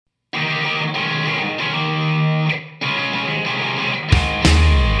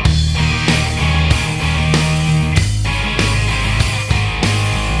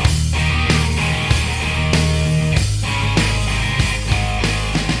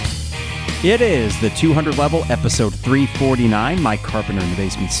It is the 200 level, episode 349. Mike Carpenter in the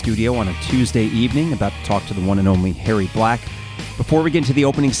basement studio on a Tuesday evening, about to talk to the one and only Harry Black. Before we get into the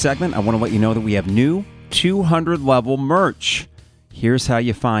opening segment, I want to let you know that we have new 200 level merch. Here's how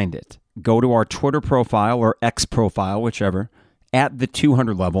you find it. Go to our Twitter profile or X profile, whichever, at the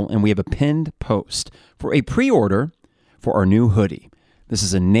 200 level, and we have a pinned post for a pre-order for our new hoodie. This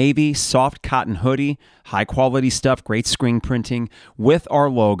is a navy soft cotton hoodie, high quality stuff, great screen printing with our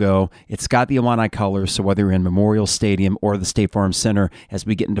logo. It's got the Illini colors, so whether you're in Memorial Stadium or the State Farm Center as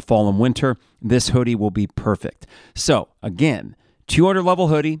we get into fall and winter, this hoodie will be perfect. So again, 200 level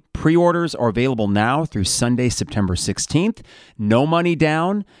hoodie, pre-orders are available now through Sunday, September 16th. No money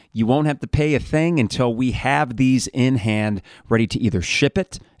down. You won't have to pay a thing until we have these in hand, ready to either ship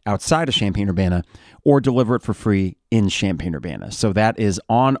it outside of Champaign-Urbana or deliver it for free in Champaign-Urbana. So that is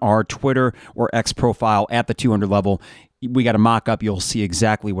on our Twitter or X profile at the 200 level. We got a mock-up. You'll see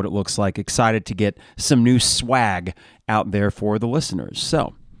exactly what it looks like. Excited to get some new swag out there for the listeners.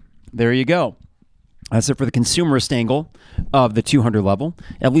 So there you go. That's it for the consumerist angle of the 200 level,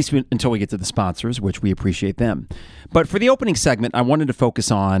 at least until we get to the sponsors, which we appreciate them. But for the opening segment, I wanted to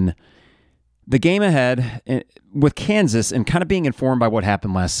focus on the game ahead with Kansas and kind of being informed by what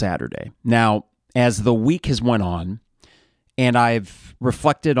happened last Saturday. Now, as the week has went on, and I've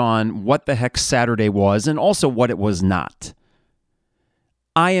reflected on what the heck Saturday was and also what it was not,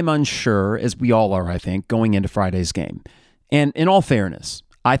 I am unsure, as we all are, I think, going into Friday's game. And in all fairness,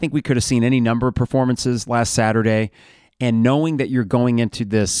 I think we could have seen any number of performances last Saturday, and knowing that you're going into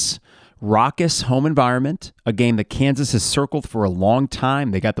this raucous home environment, a game that Kansas has circled for a long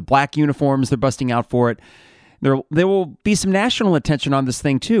time. They got the black uniforms. They're busting out for it. There will be some national attention on this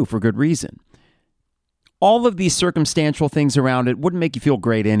thing, too, for good reason. All of these circumstantial things around it wouldn't make you feel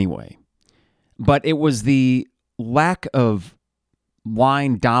great anyway. But it was the lack of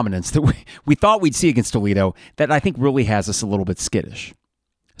line dominance that we thought we'd see against Toledo that I think really has us a little bit skittish.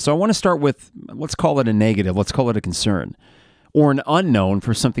 So I want to start with, let's call it a negative. Let's call it a concern. Or an unknown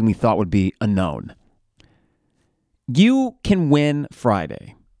for something we thought would be a known. You can win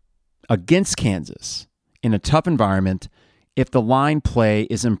Friday against Kansas in a tough environment if the line play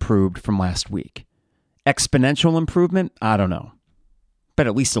is improved from last week. Exponential improvement? I don't know. But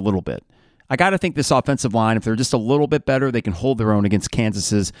at least a little bit. I got to think this offensive line, if they're just a little bit better, they can hold their own against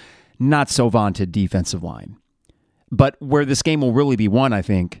Kansas's not so vaunted defensive line. But where this game will really be won, I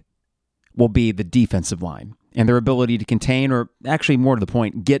think, will be the defensive line and their ability to contain, or actually more to the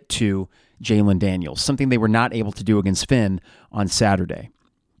point, get to Jalen Daniels, something they were not able to do against Finn on Saturday.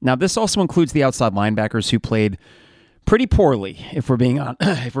 Now, this also includes the outside linebackers who played pretty poorly, if we're being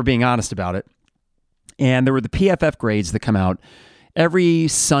honest about it. And there were the PFF grades that come out every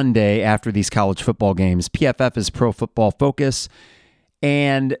Sunday after these college football games. PFF is Pro Football Focus,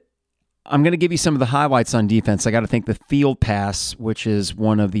 and I'm going to give you some of the highlights on defense. I got to thank the Field Pass, which is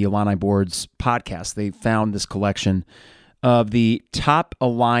one of the Illini Board's podcasts. They found this collection of the top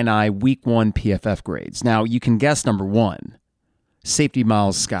Illini Week 1 PFF grades. Now, you can guess number one, safety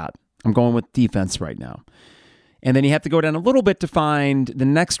Miles Scott. I'm going with defense right now. And then you have to go down a little bit to find the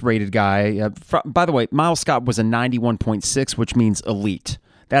next rated guy. By the way, Miles Scott was a 91.6, which means elite.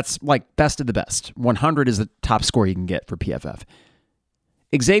 That's like best of the best. 100 is the top score you can get for PFF.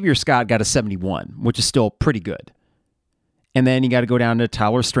 Xavier Scott got a 71, which is still pretty good. And then you got to go down to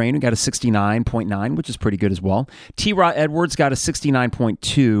Tyler Strain, who got a 69.9, which is pretty good as well. T-Rod Edwards got a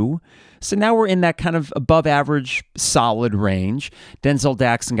 69.2. So now we're in that kind of above average, solid range. Denzel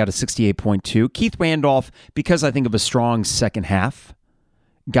Daxon got a 68.2. Keith Randolph, because I think of a strong second half,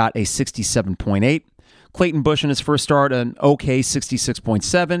 got a 67.8. Clayton Bush in his first start, an okay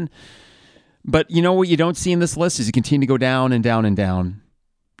 66.7. But you know what you don't see in this list is you continue to go down and down and down.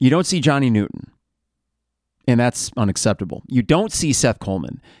 You don't see Johnny Newton, and that's unacceptable. You don't see Seth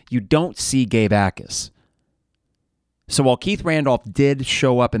Coleman. You don't see Gabe Akis. So while Keith Randolph did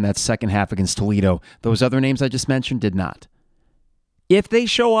show up in that second half against Toledo, those other names I just mentioned did not. If they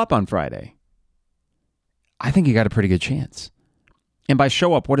show up on Friday, I think you got a pretty good chance. And by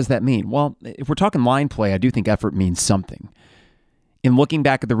show up, what does that mean? Well, if we're talking line play, I do think effort means something. In looking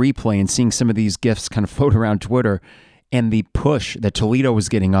back at the replay and seeing some of these GIFs kind of float around Twitter, and the push that Toledo was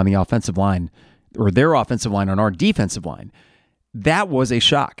getting on the offensive line, or their offensive line on our defensive line, that was a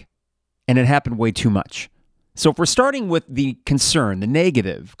shock. And it happened way too much. So if we're starting with the concern, the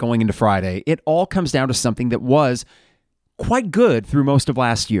negative going into Friday, it all comes down to something that was quite good through most of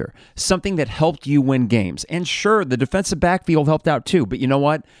last year. Something that helped you win games. And sure, the defensive backfield helped out too. But you know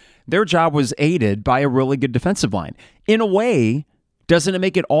what? Their job was aided by a really good defensive line. In a way, doesn't it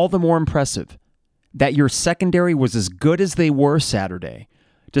make it all the more impressive that your secondary was as good as they were Saturday,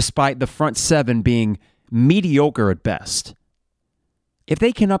 despite the front seven being mediocre at best. If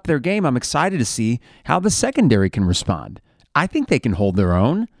they can up their game, I'm excited to see how the secondary can respond. I think they can hold their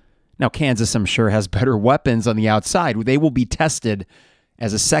own. Now, Kansas, I'm sure, has better weapons on the outside. They will be tested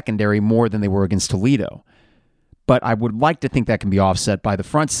as a secondary more than they were against Toledo. But I would like to think that can be offset by the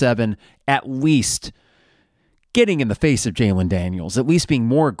front seven at least getting in the face of Jalen Daniels, at least being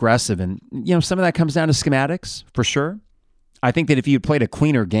more aggressive. And, some of that comes down to schematics, for sure. I think that if you had played a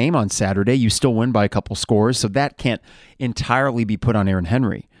cleaner game on Saturday, you still win by a couple scores, so that can't entirely be put on Aaron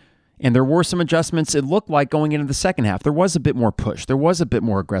Henry. And there were some adjustments, it looked like, going into the second half. There was a bit more push. There was a bit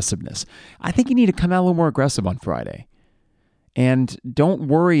more aggressiveness. I think you need to come out a little more aggressive on Friday. And don't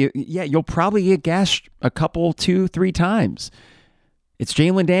worry. Yeah, you'll probably get gashed a couple, 2, 3 times. It's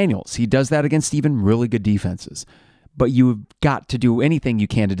Jalen Daniels. He does that against even really good defenses. But you've got to do anything you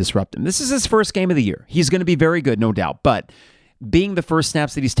can to disrupt him. This is his first game of the year. He's going to be very good, no doubt. But being the first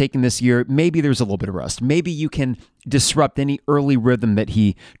snaps that he's taken this year, maybe there's a little bit of rust. Maybe you can disrupt any early rhythm that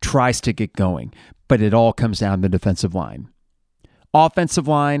he tries to get going. But it all comes down to the defensive line. Offensive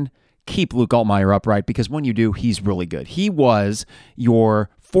line, keep Luke Altmeyer upright, because when you do, he's really good. He was your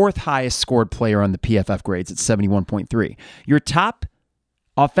 4th highest scored player on the PFF grades at 71.3. Your top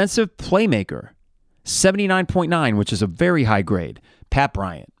offensive playmaker, 79.9, which is a very high grade. Pat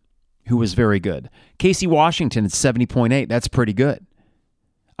Bryant, who was very good. Casey Washington at 70.8. That's pretty good.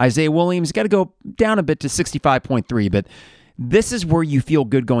 Isaiah Williams got to go down a bit to 65.3, but this is where you feel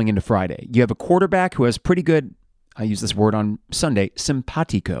good going into Friday. You have a quarterback who has pretty good, I use this word on Sunday,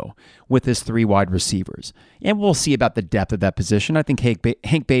 simpatico with his 3 wide receivers. And we'll see about the depth of that position. I think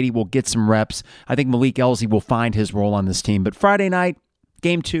Hank Beatty will get some reps. I think Malik Elzy will find his role on this team. But Friday night,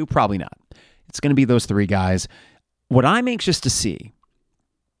 game 2, probably not. It's going to be those 3 guys. What I'm anxious to see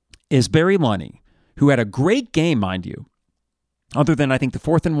is Barry Lunny, who had a great game, mind you, other than I think the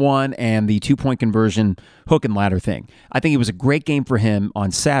 4th and 1 and the 2-point conversion hook and ladder thing. I think it was a great game for him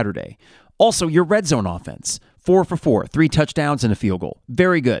on Saturday. Also, your red zone offense, 4 for 4, 3 touchdowns and a field goal.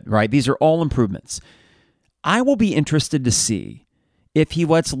 Very good, right? These are all improvements. I will be interested to see if he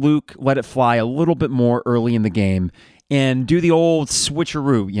lets Luke let it fly a little bit more early in the game and do the old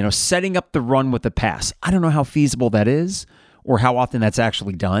switcheroo, setting up the run with the pass. I don't know how feasible that is or how often that's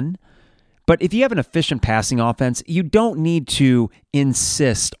actually done. But if you have an efficient passing offense, you don't need to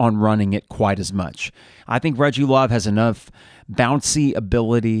insist on running it quite as much. I think Reggie Love has enough bouncy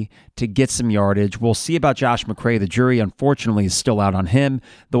ability to get some yardage. We'll see about Josh McCray. The jury, unfortunately, is still out on him,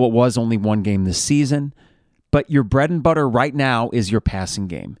 though it was only 1 game this season. But your bread and butter right now is your passing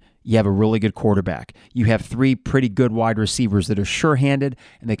game. You have a really good quarterback. You have 3 pretty good wide receivers that are sure-handed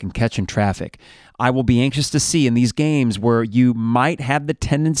and they can catch in traffic. I will be anxious to see in these games where you might have the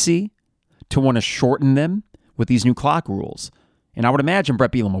tendency to want to shorten them with these new clock rules. And I would imagine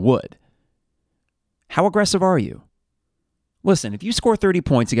Bret Bielema would. How aggressive are you? Listen, if you score 30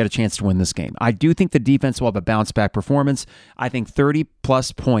 points, you got a chance to win this game. I do think the defense will have a bounce-back performance. I think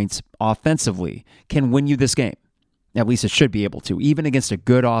 30-plus points offensively can win you this game. At least it should be able to. Even against a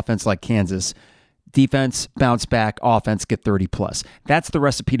good offense like Kansas, defense, bounce back, offense, get 30-plus. That's the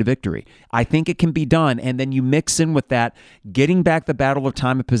recipe to victory. I think it can be done, and then you mix in with that, getting back the battle of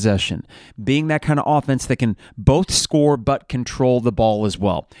time of possession, being that kind of offense that can both score but control the ball as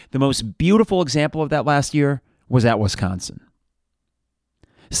well. The most beautiful example of that last year was at Wisconsin.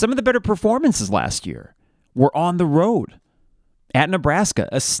 Some of the better performances last year were on the road. At Nebraska,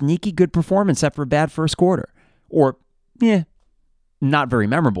 a sneaky good performance after a bad first quarter. Or, not very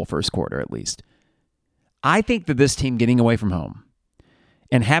memorable first quarter, at least. I think that this team getting away from home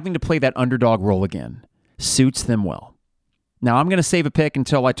and having to play that underdog role again suits them well. Now, I'm going to save a pick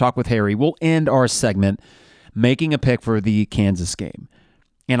until I talk with Harry. We'll end our segment making a pick for the Kansas game.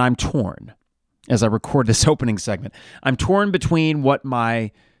 And I'm torn as I record this opening segment. I'm torn between what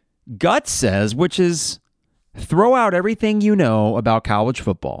my gut says, which is throw out everything you know about college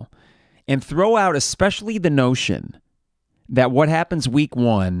football and throw out especially the notion that what happens week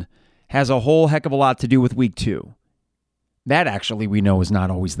 1 has a whole heck of a lot to do with week 2. That actually we know is not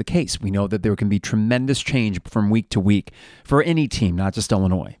always the case. We know that there can be tremendous change from week to week for any team, not just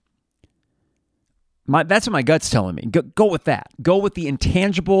Illinois. That's what my gut's telling me. Go with that. Go with the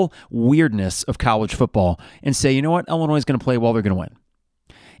intangible weirdness of college football and say, you know what? Illinois is going to play well. They're going to win.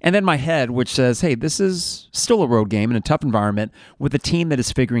 And then my head, which says, hey, this is still a road game in a tough environment with a team that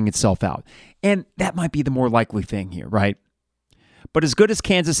is figuring itself out. And that might be the more likely thing here, right? But as good as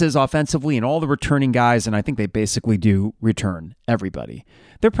Kansas is offensively and all the returning guys, and I think they basically do return everybody,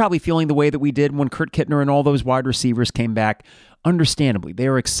 they're probably feeling the way that we did when Kurt Kittner and all those wide receivers came back. Understandably, they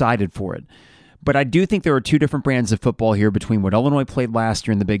are excited for it. But I do think there are two different brands of football here between what Illinois played last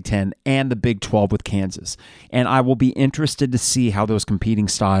year in the Big Ten and the Big 12 with Kansas. And I will be interested to see how those competing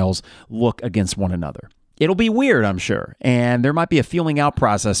styles look against one another. It'll be weird, I'm sure, and there might be a feeling out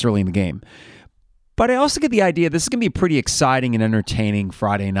process early in the game. But I also get the idea this is going to be pretty exciting and entertaining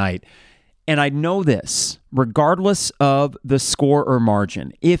Friday night. And I know this, regardless of the score or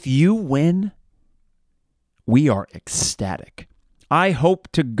margin, if you win, we are ecstatic. I hope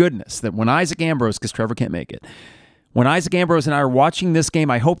to goodness that when Isaac Ambrose, because Trevor can't make it, when Isaac Ambrose and I are watching this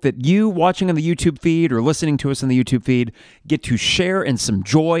game, I hope that you watching on the YouTube feed or listening to us on the YouTube feed get to share in some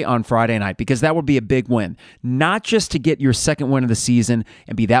joy on Friday night, because that would be a big win. Not just to get your second win of the season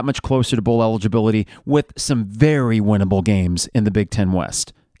and be that much closer to bowl eligibility with some very winnable games in the Big Ten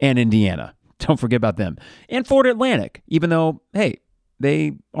West and Indiana. Don't forget about them. And Florida Atlantic, even though, hey,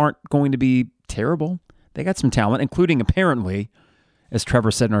 they aren't going to be terrible. They got some talent, including apparently, as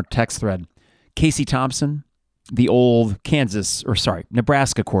Trevor said in our text thread, Casey Thompson, the old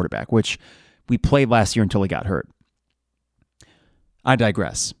Nebraska quarterback, which we played last year until he got hurt. I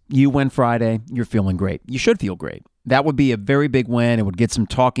digress. You win Friday, you're feeling great. You should feel great. That would be a very big win. It would get some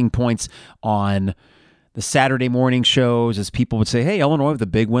talking points on the Saturday morning shows as people would say, hey, Illinois with a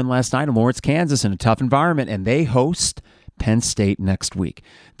big win last night in Lawrence, Kansas in a tough environment, and they host Penn State next week.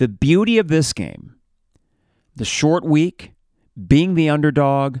 The beauty of this game, the short week, being the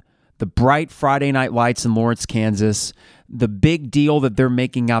underdog, the bright Friday night lights in Lawrence, Kansas, the big deal that they're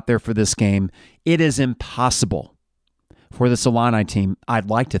making out there for this game, it is impossible for this Illini team, I'd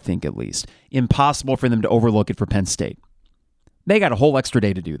like to think at least, impossible for them to overlook it for Penn State. They got a whole extra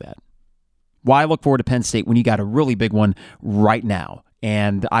day to do that. Why look forward to Penn State when you got a really big one right now?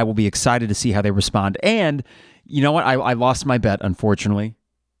 And I will be excited to see how they respond. And you know what? I lost my bet, unfortunately.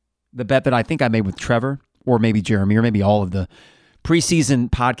 The bet that I think I made with Trevor, or maybe Jeremy, or maybe all of the preseason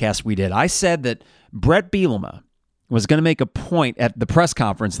podcasts we did. I said that Bret Bielema was going to make a point at the press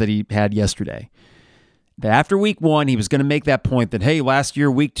conference that he had yesterday. That after week one, he was going to make that point that, hey, last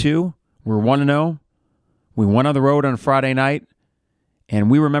year, week two, we're 1-0. We went on the road on a Friday night, and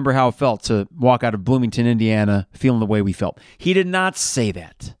we remember how it felt to walk out of Bloomington, Indiana, feeling the way we felt. He did not say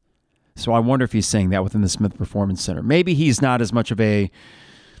that. So I wonder if he's saying that within the Smith Performance Center. Maybe he's not as much of a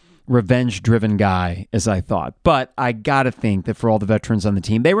revenge-driven guy as I thought. But I got to think that for all the veterans on the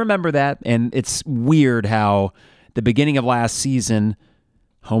team, they remember that. And it's weird how the beginning of last season,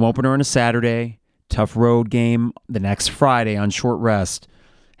 home opener on a Saturday, tough road game the next Friday on short rest,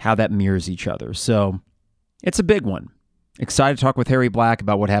 how that mirrors each other. So it's a big one. Excited to talk with Harry Black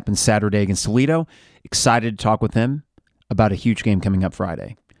about what happened Saturday against Toledo. Excited to talk with him about a huge game coming up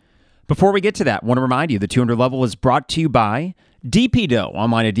Friday. Before we get to that, I want to remind you the 200 level is brought to you by DPDough,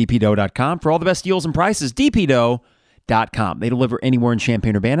 online at dpdough.com. For all the best deals and prices, dpdough.com. They deliver anywhere in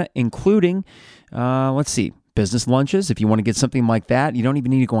Champaign-Urbana, including, business lunches. If you want to get something like that, you don't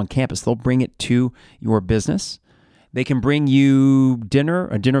even need to go on campus. They'll bring it to your business. They can bring you dinner,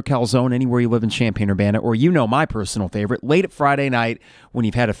 a dinner calzone anywhere you live in Champaign-Urbana, or my personal favorite, late at Friday night when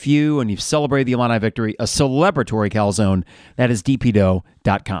you've had a few and you've celebrated the Illini victory, a celebratory calzone. That is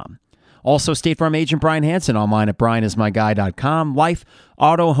dpdough.com. Also, State Farm agent Brian Hansen online at brianismyguy.com. Life,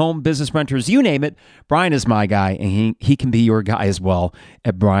 auto, home, business renters, you name it, Brian is my guy, and he can be your guy as well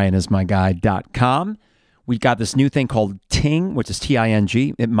at brianismyguy.com. We've got this new thing called Ting, which is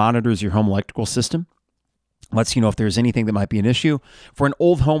Ting. It monitors your home electrical system. Lets you know if there's anything that might be an issue. For an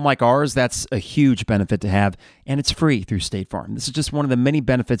old home like ours, that's a huge benefit to have, and it's free through State Farm. This is just one of the many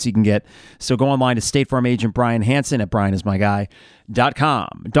benefits you can get. So go online to State Farm agent Brian Hansen at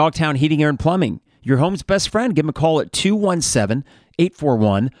brianismyguy.com. Dogtown Heating, Air, and Plumbing, your home's best friend. Give them a call at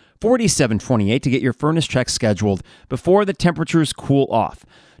 217-841-4728 to get your furnace check scheduled before the temperatures cool off.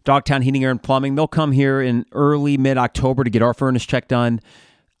 Dogtown Heating, Air, and Plumbing, they'll come here in early, mid-October to get our furnace check done.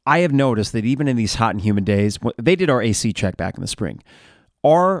 I have noticed that even in these hot and humid days, they did our AC check back in the spring.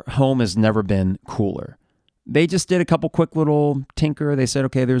 Our home has never been cooler. They just did a couple quick little tinker. They said,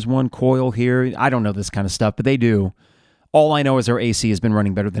 okay, there's one coil here. I don't know this kind of stuff, but they do. All I know is our AC has been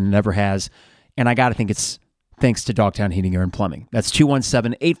running better than it ever has, and I got to think it's thanks to Dogtown Heating, Air, and Plumbing. That's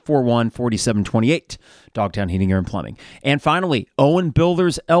 217-841-4728, Dogtown Heating, Air, and Plumbing. And finally, Owen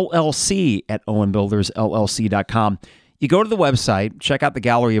Builders LLC at owenbuildersllc.com. You go to the website, check out the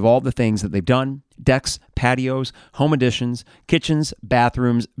gallery of all the things that they've done, decks, patios, home additions, kitchens,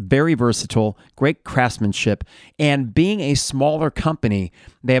 bathrooms, very versatile, great craftsmanship, and being a smaller company,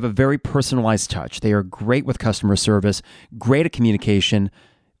 they have a very personalized touch. They are great with customer service, great at communication.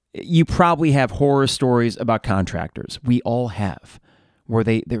 You probably have horror stories about contractors. We all have, where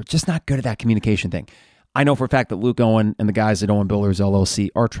they're just not good at that communication thing. I know for a fact that Luke Owen and the guys at Owen Builders LLC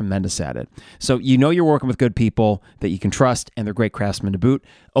are tremendous at it. So you know you're working with good people that you can trust, and they're great craftsmen to boot.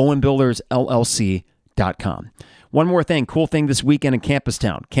 OwenBuildersLLC.com. One more thing, cool thing this weekend in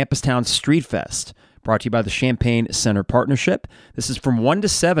Campustown Street Fest, brought to you by the Champaign Center Partnership. This is from 1 to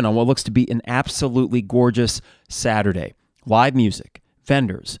 7 on what looks to be an absolutely gorgeous Saturday. Live music,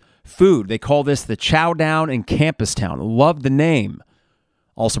 vendors, food. They call this the Chow Down in Campustown. Love the name.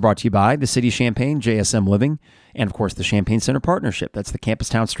 Also brought to you by the City of Champaign, JSM Living, and of course the Champaign Center Partnership. That's the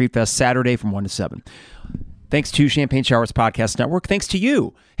Campustown Street Fest Saturday from 1 to 7. Thanks to Champaign Showers Podcast Network. Thanks to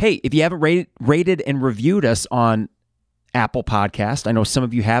you. Hey, if you haven't rated and reviewed us on Apple Podcast, I know some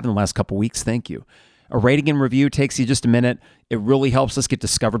of you have in the last couple weeks. Thank you. A rating and review takes you just a minute. It really helps us get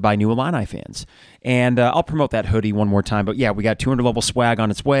discovered by new Illini fans. And I'll promote that hoodie one more time. But yeah, we got 200 level swag on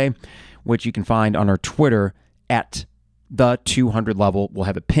its way, which you can find on our Twitter at the 200 level. We'll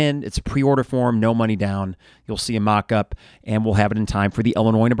have it pinned. It's a pre-order form, no money down. You'll see a mock-up, and we'll have it in time for the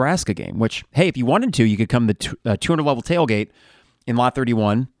Illinois-Nebraska game, which, hey, if you wanted to, you could come to the 200 level tailgate in Lot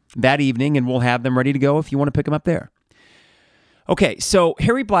 31 that evening, and we'll have them ready to go if you want to pick them up there. Okay, so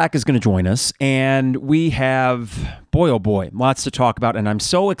Harry Black is going to join us, and we have, boy, oh boy, lots to talk about, and I'm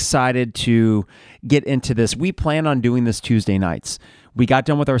so excited to get into this. We plan on doing this Tuesday nights. We got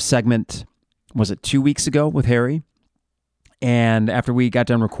done with our segment, was it 2 weeks ago with Harry? And after we got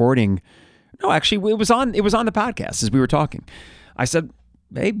done recording, no, actually, it was on the podcast as we were talking. I said,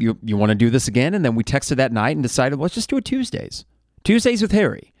 hey, you want to do this again? And then we texted that night and decided, let's just do it Tuesdays with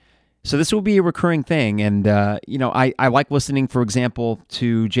Harry. So this will be a recurring thing. And, I like listening, for example,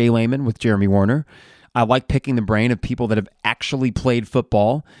 to Jay Lehman with Jeremy Warner. I like picking the brain of people that have actually played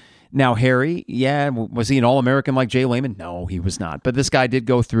football. Now, Harry, yeah, was he an All-American like Jay Lehman? No, he was not. But this guy did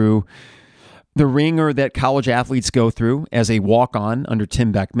go through the ringer that college athletes go through as a walk-on under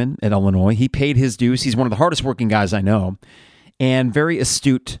Tim Beckman at Illinois. He paid his dues. He's one of the hardest working guys I know, and very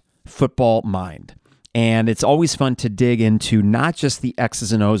astute football mind. And it's always fun to dig into not just the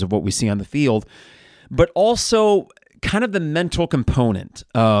X's and O's of what we see on the field, but also kind of the mental component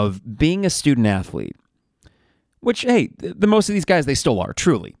of being a student athlete, which, hey, the most of these guys, they still are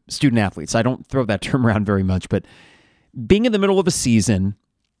truly student athletes. I don't throw that term around very much, but being in the middle of a season,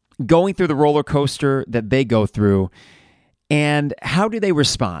 going through the roller coaster that they go through, and how do they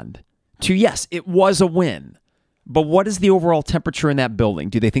respond to, yes, it was a win, but what is the overall temperature in that building?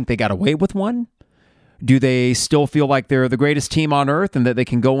 Do they think they got away with one? Do they still feel like they're the greatest team on earth and that they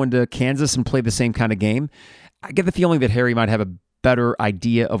can go into Kansas and play the same kind of game? I get the feeling that Harry might have a better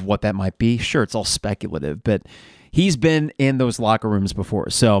idea of what that might be. Sure, it's all speculative, but he's been in those locker rooms before.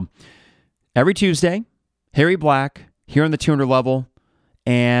 So every Tuesday, Harry Black here on the 200 level,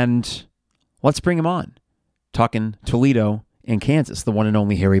 and let's bring him on. Talking Toledo and Kansas, the one and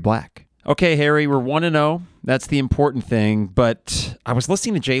only Harry Black. Okay, Harry, we're 1-0. That's the important thing. But I was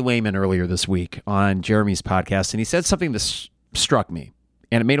listening to Jay Lehman earlier this week on Jeremy's podcast, and he said something that struck me,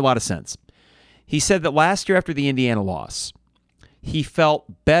 and it made a lot of sense. He said that last year after the Indiana loss, he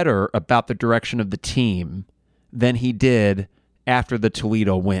felt better about the direction of the team than he did after the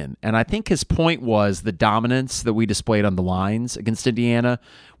Toledo win. And I think his point was the dominance that we displayed on the lines against Indiana.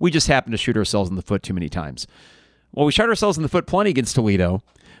 We just happened to shoot ourselves in the foot too many times. Well, we shot ourselves in the foot plenty against Toledo,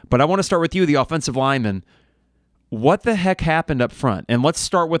 but I want to start with you, the offensive lineman. What the heck happened up front? And let's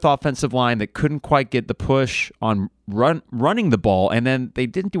start with offensive line that couldn't quite get the push on running the ball, and then they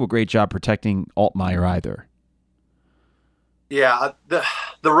didn't do a great job protecting Altmeyer either. Yeah, the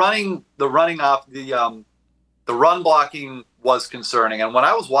run blocking was concerning. And when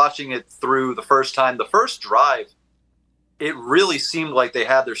I was watching it through the first time, the first drive, it really seemed like they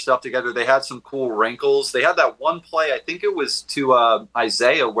had their stuff together. They had some cool wrinkles. They had that one play, I think it was to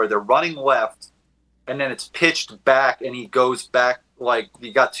Isaiah, where they're running left, and then it's pitched back, and he goes back like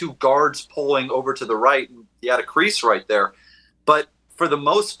you got two guards pulling over to the right, and you had a crease right there. But for the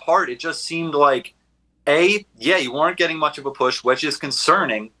most part, it just seemed like, you weren't getting much of a push, which is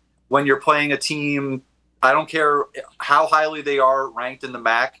concerning when you're playing a team. I don't care how highly they are ranked in the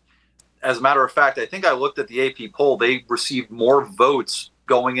MAC. As a matter of fact, I think I looked at the AP poll. They received more votes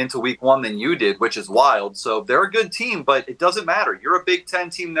going into week one than you did, which is wild. So they're a good team, but it doesn't matter. You're a Big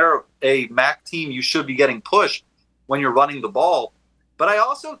Ten team. They're a MAC team. You should be getting pushed when you're running the ball. But I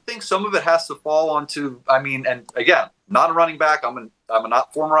also think some of it has to fall onto, and again, not a running back. I'm a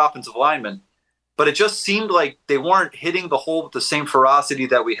not former offensive lineman. But it just seemed like they weren't hitting the hole with the same ferocity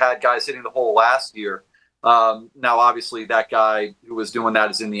that we had guys hitting the hole last year. Now, obviously, that guy who was doing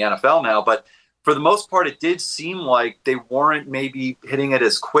that is in the NFL now. But for the most part, it did seem like they weren't maybe hitting it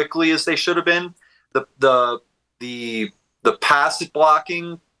as quickly as they should have been. The pass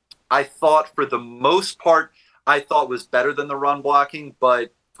blocking, I thought for the most part, I thought was better than the run blocking,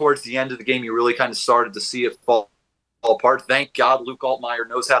 but towards the end of the game, you really kind of started to see it fall apart. Thank God Luke Altmeyer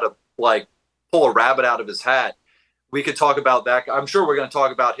knows how to like pull a rabbit out of his hat. We could talk about that. I'm sure we're going to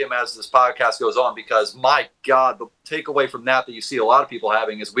talk about him as this podcast goes on, because my God, the takeaway from that you see a lot of people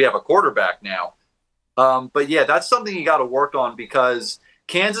having is we have a quarterback now. But yeah, that's something you got to work on, because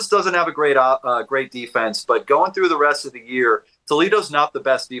Kansas doesn't have a great defense, but going through the rest of the year, Toledo's not the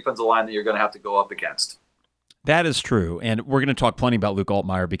best defensive line that you're going to have to go up against. That is true, and we're going to talk plenty about Luke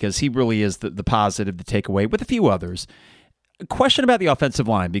Altmeyer because he really is the positive, the takeaway, with a few others. A question about the offensive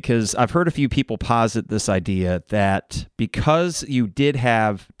line, because I've heard a few people posit this idea that because you did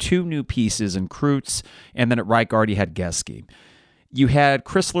have two new pieces in Kreutz, and then at right guard you had Geske. You had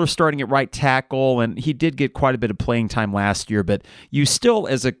Chrysler starting at right tackle, and he did get quite a bit of playing time last year, but you still,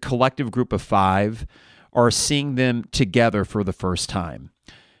 as a collective group of five, are seeing them together for the first time.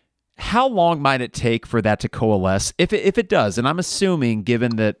 How long might it take for that to coalesce, if it does? And I'm assuming,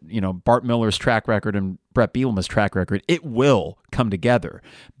 given that Bart Miller's track record and Bret Bielema's track record, it will come together.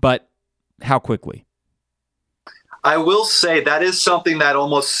 But how quickly? I will say that is something that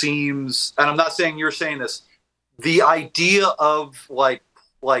almost seems, and I'm not saying you're saying this, the idea of like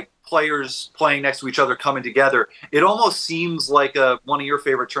players playing next to each other coming together, it almost seems like one of your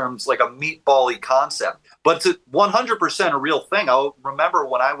favorite terms, like a meatball-y concept. But it's 100% a real thing. I'll remember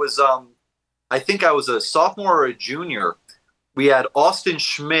when I was, I think I was a sophomore or a junior, we had Austin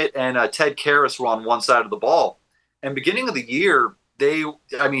Schmidt and Ted Karras were on one side of the ball. And beginning of the year,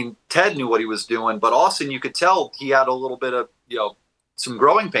 Ted knew what he was doing, but Austin, you could tell he had a little bit of, some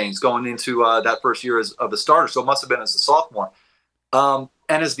growing pains going into that first year of a starter. So it must have been as a sophomore. And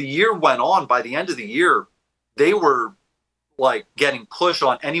as the year went on, by the end of the year, they were like getting pushed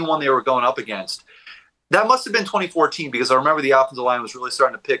on anyone they were going up against. That must have been 2014, because I remember the offensive line was really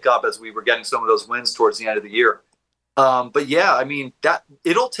starting to pick up as we were getting some of those wins towards the end of the year. But yeah, that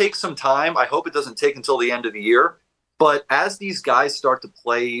it'll take some time. I hope it doesn't take until the end of the year. But as these guys start to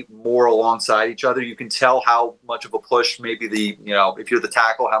play more alongside each other, you can tell how much of a push maybe if you're the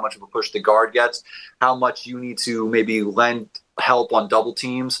tackle, how much of a push the guard gets, how much you need to maybe lend help on double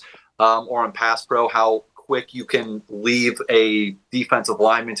teams or on pass pro, how quick you can leave a defensive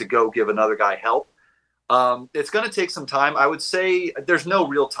lineman to go give another guy help. It's going to take some time. I would say there's no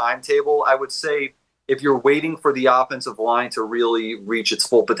real timetable. I would say if you're waiting for the offensive line to really reach its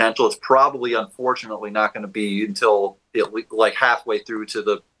full potential, it's probably, unfortunately, not going to be until like halfway through to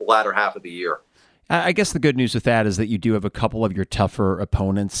the latter half of the year. I guess the good news with that is that you do have a couple of your tougher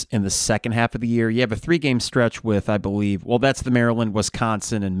opponents in the second half of the year. You have a 3-game stretch with, I believe, that's the Maryland,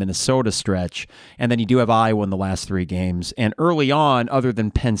 Wisconsin, and Minnesota stretch. And then you do have Iowa in the last 3 games. And early on, other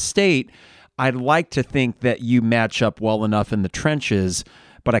than Penn State, I'd like to think that you match up well enough in the trenches,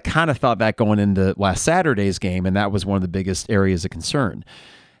 but I kind of thought that going into last Saturday's game, and that was one of the biggest areas of concern.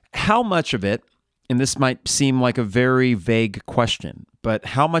 How much of it, and this might seem like a very vague question, but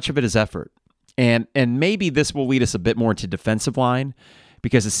how much of it is effort? And maybe this will lead us a bit more to defensive line,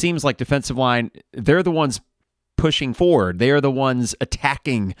 because it seems like defensive line, they're the ones pushing forward. They are the ones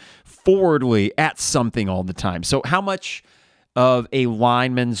attacking forwardly at something all the time. So how much of a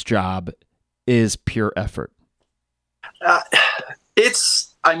lineman's job is pure effort?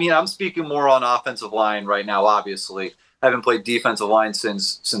 I'm speaking more on offensive line right now, obviously. I haven't played defensive line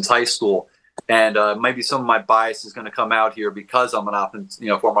since high school. And maybe some of my bias is going to come out here because I'm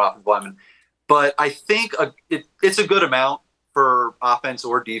an former offensive lineman. But I think it's a good amount for offense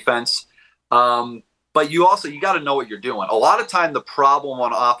or defense. But you got to know what you're doing. A lot of time the problem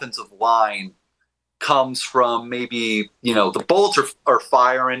on offensive line comes from maybe, the bullets are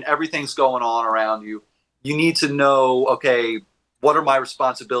firing, everything's going on around you. You need to know, okay, what are my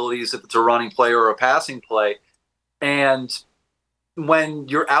responsibilities if it's a running play or a passing play? And when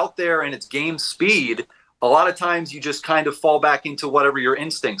you're out there and it's game speed, a lot of times you just kind of fall back into whatever your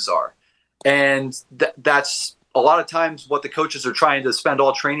instincts are. And that's a lot of times what the coaches are trying to spend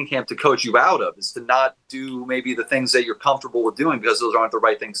all training camp to coach you out of, is to not do maybe the things that you're comfortable with doing because those aren't the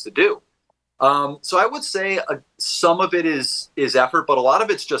right things to do. So I would say some of it is effort, but a lot of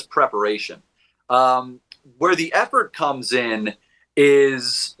it's just preparation. Where the effort comes in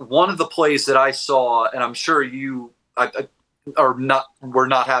is one of the plays that I saw, and I'm sure you were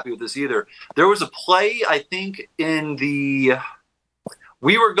not happy with this either. There was a play, I think, we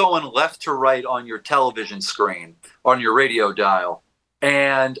were going left to right on your television screen, on your radio dial.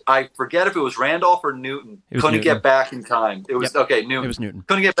 And I forget if it was Randolph or Newton. Couldn't get back in time. It was Newton. It was Newton.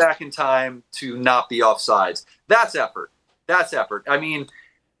 Couldn't get back in time to not be offsides. That's effort.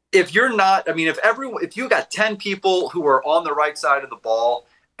 If you got 10 people who are on the right side of the ball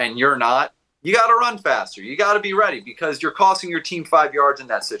and you're not, you got to run faster. You got to be ready because you're costing your team 5 yards in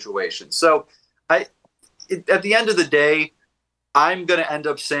that situation. So at the end of the day, I'm going to end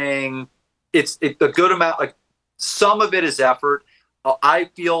up saying it's a good amount. Like, some of it is effort. I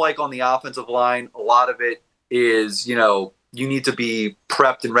feel like on the offensive line, a lot of it is, you need to be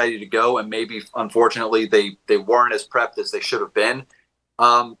prepped and ready to go. And maybe, unfortunately, they weren't as prepped as they should have been.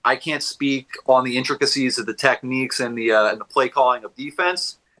 I can't speak on the intricacies of the techniques and the play calling of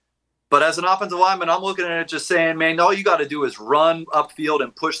defense. But as an offensive lineman, I'm looking at it just saying, man, all you got to do is run upfield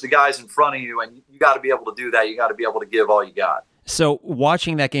and push the guys in front of you. And you got to be able to do that. You got to be able to give all you got. So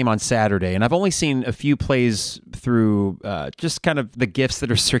watching that game on Saturday, and I've only seen a few plays through just kind of the GIFs that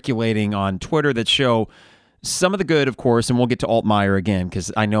are circulating on Twitter that show some of the good, of course, and we'll get to Altmeyer again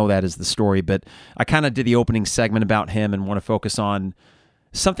because I know that is the story, but I kind of did the opening segment about him and want to focus on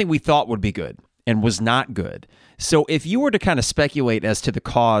something we thought would be good and was not good. So if you were to kind of speculate as to the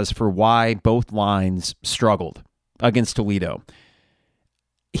cause for why both lines struggled against Toledo,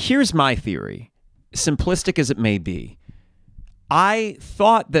 here's my theory, simplistic as it may be. I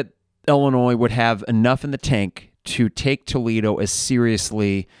thought that Illinois would have enough in the tank to take Toledo as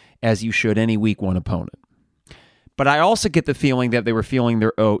seriously as you should any week one opponent. But I also get the feeling that they were feeling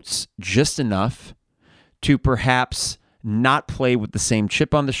their oats just enough to perhaps not play with the same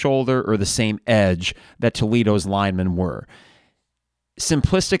chip on the shoulder or the same edge that Toledo's linemen were.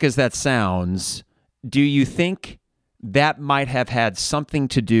 Simplistic as that sounds, do you think that might have had something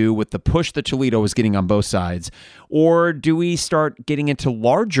to do with the push that Toledo was getting on both sides? Or do we start getting into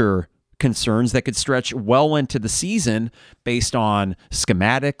larger concerns that could stretch well into the season based on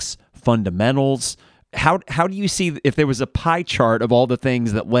schematics, fundamentals? How do you see, if there was a pie chart of all the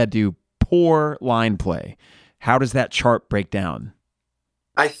things that led to poor line play, how does that chart break down?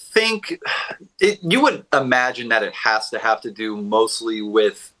 I think you would imagine that it has to have to do mostly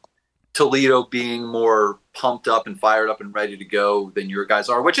with Toledo being more pumped up and fired up and ready to go than your guys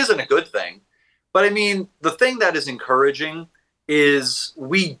are, which isn't a good thing. But I mean, the thing that is encouraging is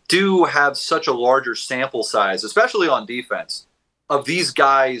we do have such a larger sample size, especially on defense, of these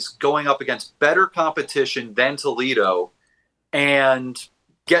guys going up against better competition than Toledo and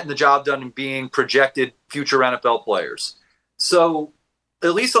getting the job done and being projected future NFL players. So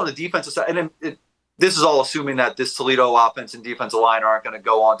at least on the defensive side, and this is all assuming that this Toledo offense and defensive line aren't going to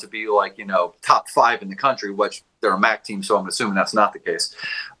go on to be like, top 5 in the country, which they're a MAC team, so I'm assuming that's not the case.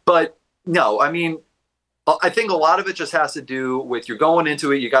 But no, I mean, I think a lot of it just has to do with you're going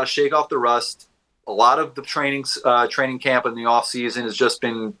into it, you got to shake off the rust. A lot of the training camp in the off season has just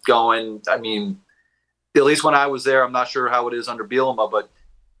been going. I mean, at least when I was there, I'm not sure how it is under Bielema, but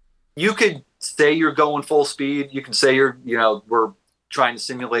you could say you're going full speed. You can say we're trying to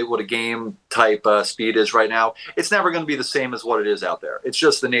simulate what a game type speed is right now. It's never going to be the same as what it is out there. It's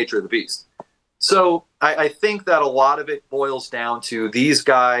just the nature of the beast. So I think that a lot of it boils down to these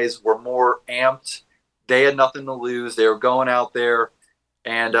guys were more amped. They had nothing to lose. They were going out there.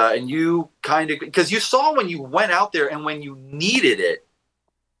 And you kind of, because you saw when you went out there and when you needed it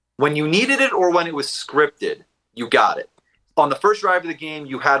or when it was scripted, you got it. On the first drive of the game,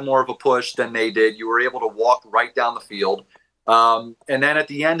 you had more of a push than they did. You were able to walk right down the field. And then at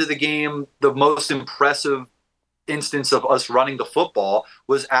the end of the game, the most impressive instance of us running the football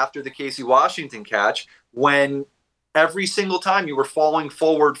was after the Casey Washington catch, when every single time you were falling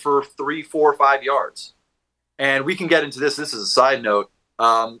forward for 3, 4, 5 yards. And we can get into this. This is a side note.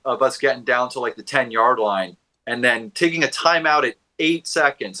 Of us getting down to like the 10-yard line and then taking a timeout at 8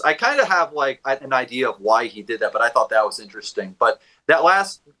 seconds. I kind of have like an idea of why he did that, but I thought that was interesting. But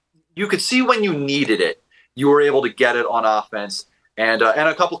that you could see when you needed it, you were able to get it on offense and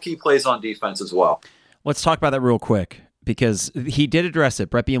a couple key plays on defense as well. Let's talk about that real quick because he did address it.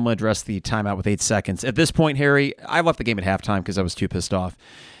 Bret Bielema addressed the timeout with 8 seconds. At this point, Harry, I left the game at halftime because I was too pissed off.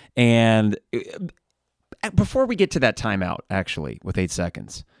 And before we get to that timeout, actually, with 8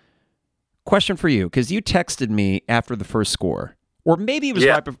 seconds, question for you, because you texted me after the first score, or maybe it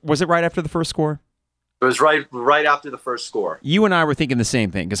was was it right after the first score? It was right after the first score. You and I were thinking the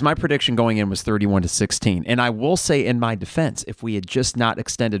same thing, because my prediction going in was 31-16. And I will say in my defense, if we had just not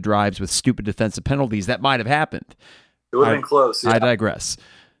extended drives with stupid defensive penalties, that might have happened. It would have been close. Yeah. I digress.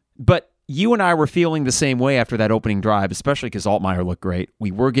 But you and I were feeling the same way after that opening drive, especially because Altmeyer looked great.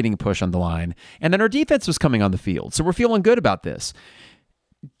 We were getting a push on the line, and then our defense was coming on the field. So we're feeling good about this.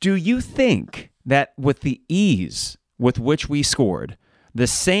 Do you think that with the ease with which we scored, the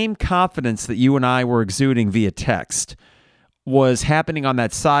same confidence that you and I were exuding via text was happening on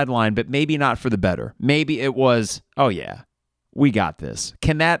that sideline, but maybe not for the better? Maybe it was, oh yeah, we got this.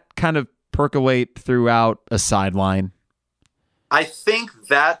 Can that kind of percolate throughout a sideline? I think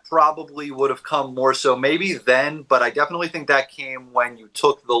that probably would have come more so maybe then, but I definitely think that came when you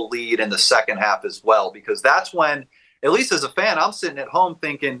took the lead in the second half as well, because that's when, at least as a fan, I'm sitting at home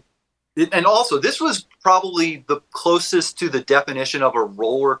thinking, and also this was probably the closest to the definition of a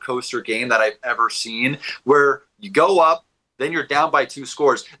roller coaster game that I've ever seen, where you go up, then you're down by 2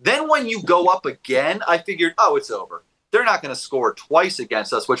 scores. Then when you go up again, I figured, oh, it's over. They're not going to score twice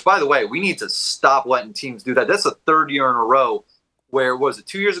against us, which, by the way, we need to stop letting teams do that. That's the third year in a row where, was it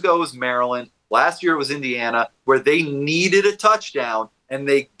 2 years ago it was Maryland, last year it was Indiana, where they needed a touchdown and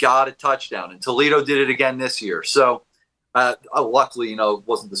they got a touchdown. And Toledo did it again this year. So luckily, it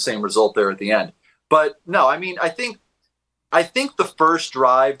wasn't the same result there at the end. But no, I mean, I think the first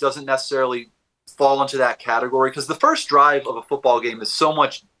drive doesn't necessarily fall into that category, because the first drive of a football game is so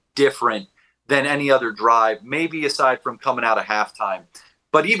much different than any other drive, maybe aside from coming out of halftime.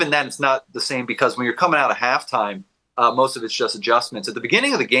 But even then, it's not the same, because when you're coming out of halftime, most of it's just adjustments. At the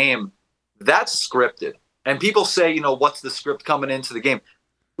beginning of the game, that's scripted. And people say, what's the script coming into the game?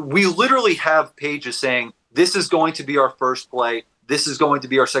 We literally have pages saying, this is going to be our first play. This is going to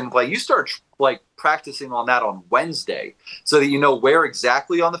be our second play. You start practicing on that on Wednesday, so that you know where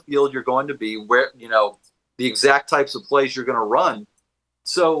exactly on the field you're going to be, where, the exact types of plays you're going to run.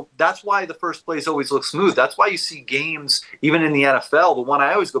 So that's why the first plays always look smooth. That's why you see games, even in the NFL. The one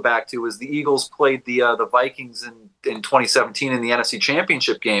I always go back to is the Eagles played the Vikings in 2017 in the NFC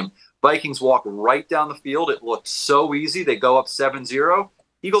Championship game. Vikings walk right down the field. It looked so easy. They go up 7-0.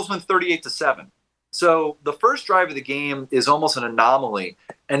 Eagles win 38-7. So the first drive of the game is almost an anomaly.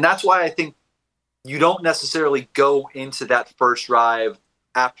 And that's why I think you don't necessarily go into that first drive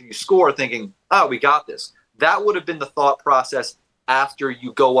after you score thinking, oh, we got this. That would have been the thought process after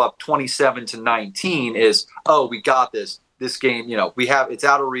you go up 27-19 is, oh, we got this. This game, it's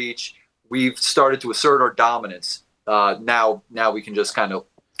out of reach. We've started to assert our dominance. Now we can just kind of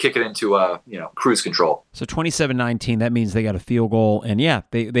kick it into cruise control. So 27-19, that means they got a field goal, and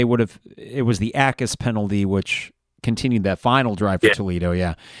they would have. It was the Akis penalty which continued that final drive for Toledo.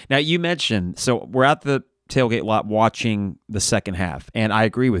 Yeah. Now you mentioned, so we're at the tailgate lot watching the second half, and I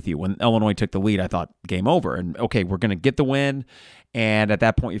agree with you. When Illinois took the lead, I thought game over, and okay, we're going to get the win. And at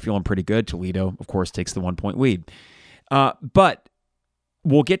that point, you're feeling pretty good. Toledo, of course, takes the 1-point lead. But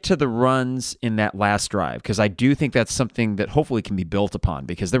we'll get to the runs in that last drive, because I do think that's something that hopefully can be built upon,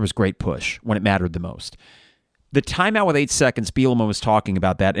 because there was great push when it mattered the most. The timeout with 8 seconds, Bielema was talking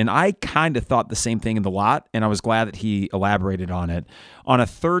about that, and I kind of thought the same thing in the lot, and I was glad that he elaborated on it. On a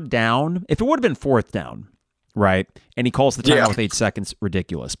third down, if it would have been fourth down, right, and he calls the timeout with 8 seconds,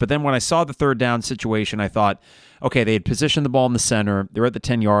 ridiculous. But then when I saw the third down situation, I thought, okay, they had positioned the ball in the center. They're at the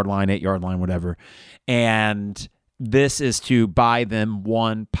 10-yard line, 8-yard line, whatever. And this is to buy them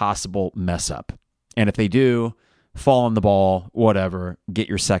one possible mess up. And if they do, fall on the ball, whatever, get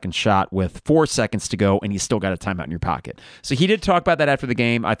your second shot with 4 seconds to go, and you still got a timeout in your pocket. So he did talk about that after the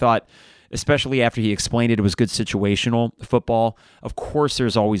game. I thought, especially after he explained it was good situational football. Of course,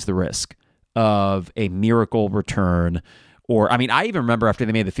 there's always the risk of a miracle return. Or, I even remember after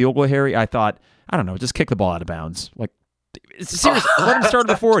they made the field goal, Harry, I thought, I don't know, just kick the ball out of bounds. Seriously, let them start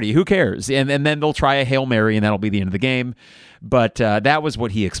at the 40. Who cares? And then they'll try a Hail Mary, and that'll be the end of the game. But that was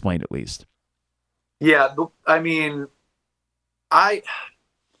what he explained, at least. Yeah, that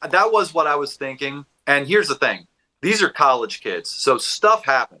was what I was thinking. And here's the thing. These are college kids, so stuff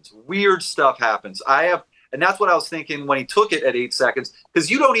happens. Weird stuff happens. And that's what I was thinking when he took it at 8 seconds, because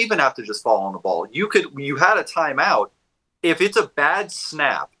you don't even have to just fall on the ball. You had a timeout. If it's a bad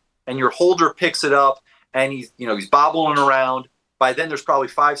snap and your holder picks it up and he's bobbling around, by then there's probably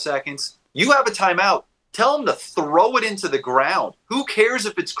 5 seconds. You have a timeout. Tell him to throw it into the ground. Who cares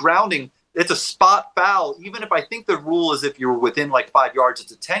if it's grounding? It's a spot foul. Even if I think the rule is if you're within 5 yards,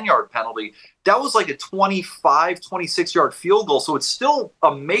 it's a 10-yard penalty. That was a 25, 26-yard field goal. So it's still a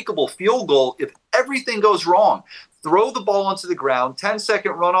makeable field goal if everything goes wrong. Throw the ball onto the ground,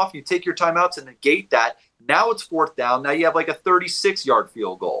 10-second runoff. You take your timeout to negate that. Now it's fourth down. Now you have a 36-yard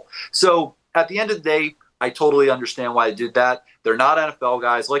field goal. So at the end of the day, I totally understand why they did that. They're not NFL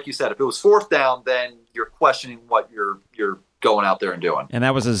guys. Like you said, if it was fourth down, then you're questioning what you're going out there and doing. And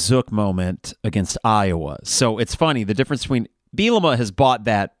that was a Zook moment against Iowa. So it's funny, the difference between Bielema has bought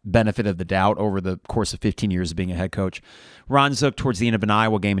that benefit of the doubt over the course of 15 years of being a head coach. Ron Zook, towards the end of an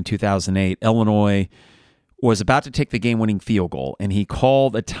Iowa game in 2008, Illinois was about to take the game-winning field goal, and he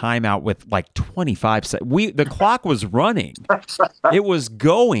called a timeout with like 25 seconds. The clock was running. It was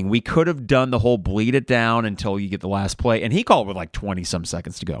going. We could have done the whole bleed it down until you get the last play, and he called with like 20-some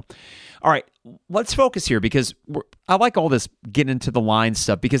seconds to go. All right, let's focus here because I like all this getting into the line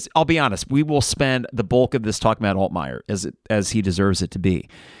stuff because I'll be honest, we will spend the bulk of this talking about Altmeyer as he deserves it to be.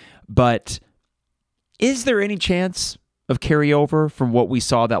 But is there any chance of carryover from what we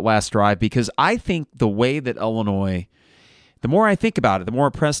saw that last drive? Because I think the way that Illinois, the more I think about it, the more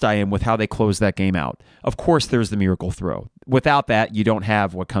impressed I am with how they closed that game out. Of course, there's the miracle throw. Without that, you don't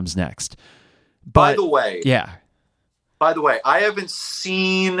have what comes next. But, by the way, I haven't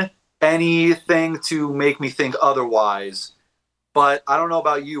seen anything to make me think otherwise. But I don't know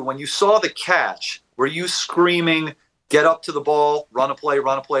about you. When you saw the catch, were you screaming, get up to the ball, run a play,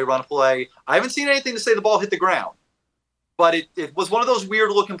 run a play, run a play? I haven't seen anything to say the ball hit the ground. But it was one of those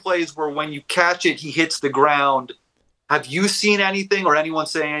weird-looking plays where when you catch it, he hits the ground. Have you seen anything or anyone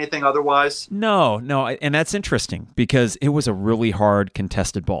saying anything otherwise? No, and that's interesting because it was a really hard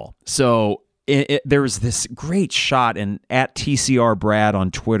contested ball. So there was this great shot, and at TCR Brad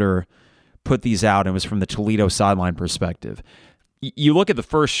on Twitter put these out, and it was from the Toledo sideline perspective. You look at the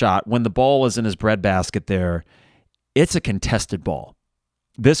first shot, when the ball is in his breadbasket there, it's a contested ball.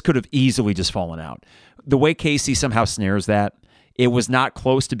 This could have easily just fallen out. The way Casey somehow snares that, it was not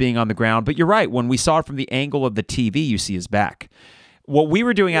close to being on the ground. But you're right. When we saw it from the angle of the TV, you see his back. What we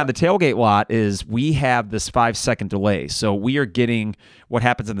were doing on the tailgate lot is we have this 5-second delay. So we are getting what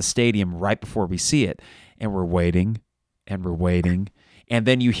happens in the stadium right before we see it. And we're waiting, and we're waiting. And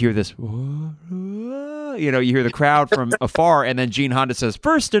then you hear this, you hear the crowd from afar. And then Gene Honda says,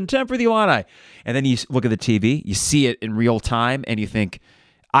 1st and 10 for the Illini. And then you look at the TV, you see it in real time, and you think,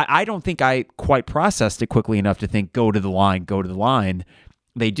 I don't think I quite processed it quickly enough to think, go to the line, go to the line.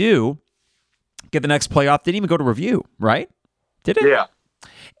 They do. Get the next play off. Didn't even go to review, right? Did it? Yeah.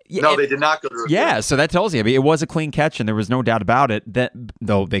 No, they did not go to review. Yeah, so that tells you. I mean, it was a clean catch, and there was no doubt about it, that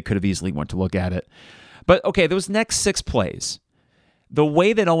though they could have easily went to look at it. But, okay, those next 6 plays, the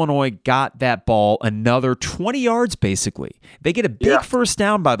way that Illinois got that ball another 20 yards, basically. They get a big first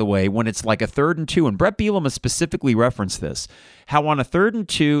down, by the way, when it's like a 3rd and 2. And Bret Bielema specifically referenced this. How on a 3rd and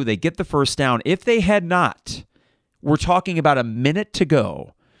 2, they get the first down. If they had not, we're talking about a minute to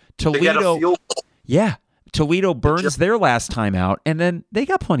go. Toledo burns their last time out, and then they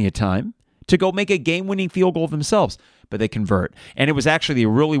got plenty of time to go make a game-winning field goal themselves. But they convert. And it was actually a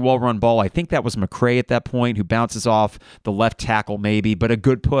really well-run ball. I think that was McCray at that point who bounces off the left tackle maybe, but a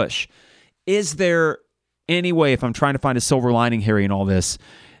good push. Is there any way, if I'm trying to find a silver lining, Harry, in all this,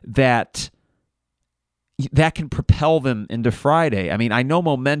 that can propel them into Friday? I mean, I know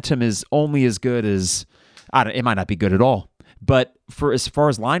momentum is only as good as, it might not be good at all, but for as far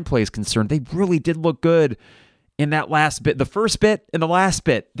as line play is concerned, they really did look good in that last bit. The first bit and the last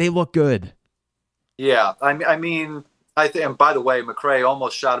bit, they look good. Yeah, I mean, I think, and by the way, McCray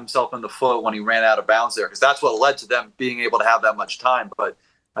almost shot himself in the foot when he ran out of bounds there, because that's what led to them being able to have that much time. But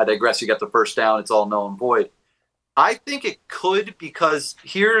I digress. You get the first down; it's all null and void. I think it could, because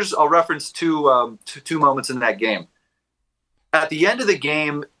I'll reference two moments in that game. At the end of the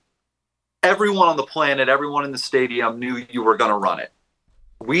game, everyone on the planet, everyone in the stadium knew you were going to run it.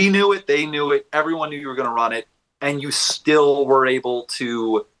 We knew it; they knew it. Everyone knew you were going to run it, and you still were able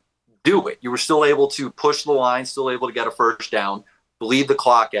to do it. You were still able to push the line, still able to get a first down, bleed the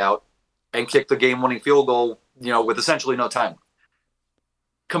clock out, and kick the game-winning field goal, with essentially no time.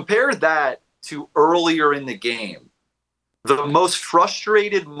 Compare that to earlier in the game. The most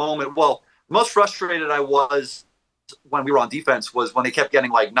frustrated I was when we were on defense was when they kept getting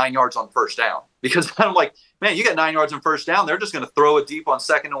like 9 yards on first down. Because I'm like, man, you get 9 yards on first down, they're just going to throw it deep on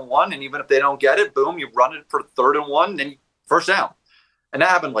 2nd and 1, and even if they don't get it, boom, you run it for 3rd and 1, and then first down. And that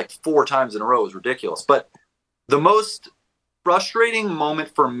happened like 4 times in a row. It was ridiculous. But the most frustrating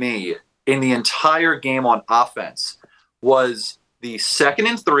moment for me in the entire game on offense was the 2nd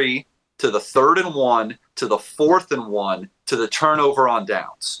and 3 to the 3rd and 1 to the 4th and 1 to the turnover on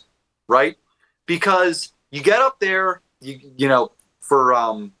downs, right? Because you get up there, for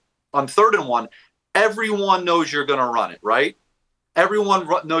on 3rd and 1, everyone knows you're going to run it, right? Everyone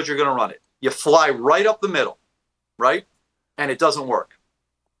knows you're going to run it. You fly right up the middle, right? And it doesn't work.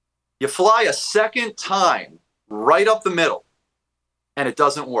 You fly a second time right up the middle, and it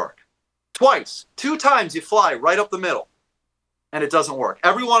doesn't work. 2 times you fly right up the middle, and it doesn't work.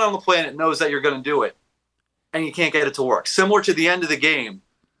 Everyone on the planet knows that you're going to do it, and you can't get it to work. Similar to the end of the game,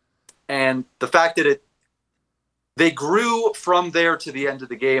 and the fact that they grew from there to the end of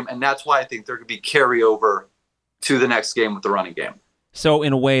the game, and that's why I think there could be carryover to the next game with the running game. So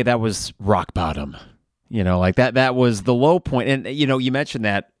in a way, that was rock bottom. Like that was the low point. And, you mentioned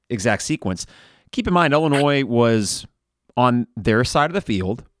that exact sequence. Keep in mind, Illinois was on their side of the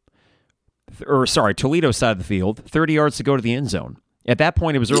field, Toledo's side of the field, 30 yards to go to the end zone. At that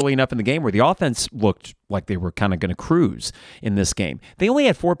point, it was early enough in the game where the offense looked like they were kind of going to cruise in this game. They only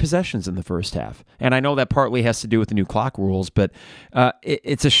had 4 possessions in the first half. And I know that partly has to do with the new clock rules, but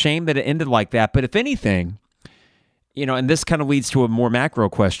it's a shame that it ended like that. But if anything, and this kind of leads to a more macro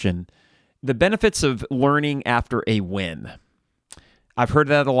question, the benefits of learning after a win. I've heard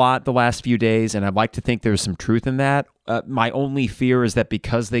that a lot the last few days, and I'd like to think there's some truth in that. My only fear is that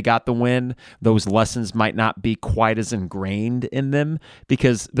because they got the win, those lessons might not be quite as ingrained in them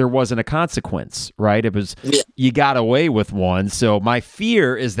because there wasn't a consequence, right? It was, you got away with one. So my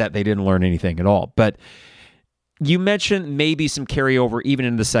fear is that they didn't learn anything at all. But you mentioned maybe some carryover even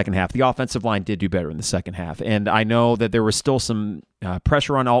in the second half. The offensive line did do better in the second half. And I know that there was still some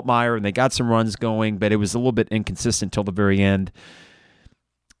pressure on Altmeyer, and they got some runs going, but it was a little bit inconsistent till the very end.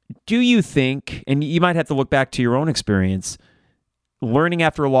 Do you think, and you might have to look back to your own experience, learning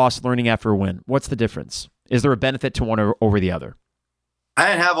after a loss, learning after a win, what's the difference? Is there a benefit to one over the other? I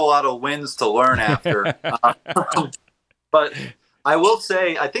didn't have a lot of wins to learn after. But I will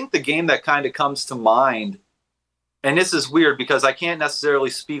say, I think the game that kind of comes to mind, and this is weird because I can't necessarily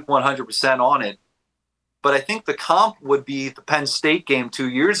speak 100% on it, but I think the comp would be the Penn State game 2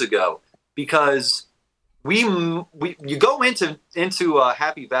 years ago, because you go into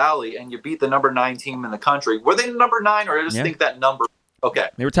Happy Valley and you beat the number 9 team in the country. Were they number 9, or I just think that number? Okay,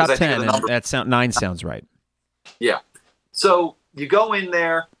 they were top 10. And that 9 sounds right. Yeah. So you go in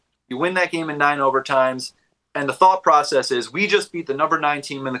there, you win that game in 9 overtimes, and the thought process is we just beat the number 9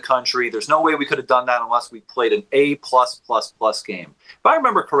 team in the country. There's no way we could have done that unless we played an A+++ game. If I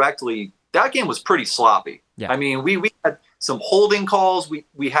remember correctly, that game was pretty sloppy. Yeah. I mean, we had some holding calls.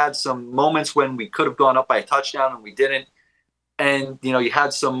 We had some moments when we could have gone up by a touchdown and we didn't. And, you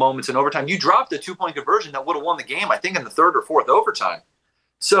had some moments in overtime. You dropped a 2-point conversion that would have won the game, I think, in the 3rd or 4th overtime.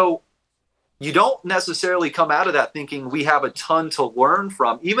 So you don't necessarily come out of that thinking we have a ton to learn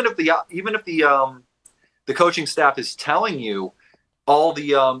from, even if the coaching staff is telling you all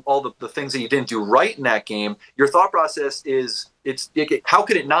the things that you didn't do right in that game. Your thought process is, how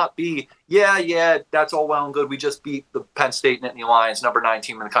could it not be? Yeah, that's all well and good. We just beat the Penn State Nittany Lions, number 9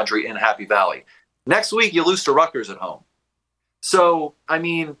 team in the country, in Happy Valley. Next week, you lose to Rutgers at home. So, I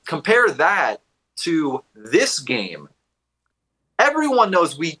mean, compare that to this game. Everyone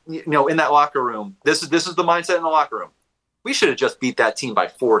knows in that locker room, this is the mindset in the locker room. We should have just beat that team by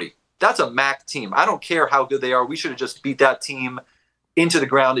 40. That's a MAC team. I don't care how good they are. We should have just beat that team into the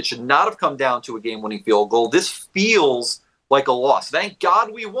ground. It should not have come down to a game-winning field goal. This feels like a loss. Thank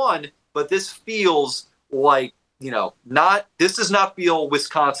God we won, but this feels like, this does not feel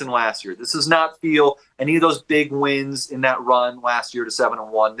Wisconsin last year. This does not feel any of those big wins in that run last year to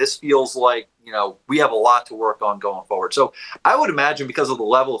 7-1. This feels like, we have a lot to work on going forward. So I would imagine because of the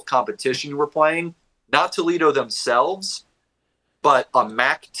level of competition we're playing, not Toledo themselves, but a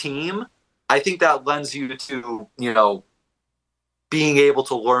MAC team, I think that lends you to, being able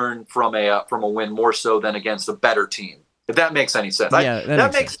to learn from a win more so than against a better team. If that makes any sense. Yeah,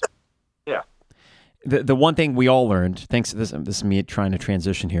 that makes sense. Yeah. The one thing we all learned, thanks to this is me trying to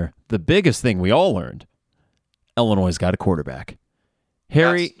transition here. The biggest thing we all learned, Illinois got a quarterback.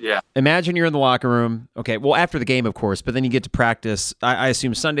 Harry, Imagine you're in the locker room. Okay, well, after the game, of course, but then you get to practice. I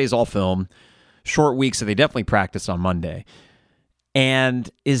assume Sunday's all film, short week, so they definitely practiced on Monday. And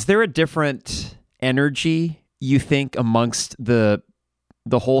is there a different energy, you think, amongst the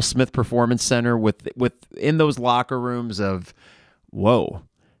whole Smith Performance Center within those locker rooms of, whoa,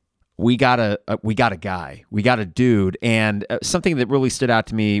 we got a guy, we got a dude? And something that really stood out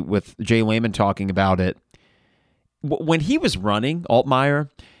to me with Jay Lehman talking about it, when he was running,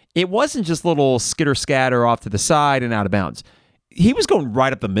 Altmeyer, it wasn't just little skitter scatter off to the side and out of bounds. He was going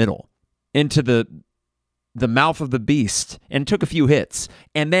right up the middle into the mouth of the beast and took a few hits.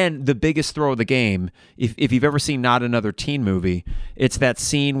 And then the biggest throw of the game, if you've ever seen Not Another Teen Movie, it's that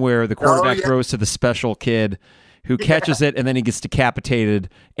scene where the quarterback throws to the special kid who catches it and then he gets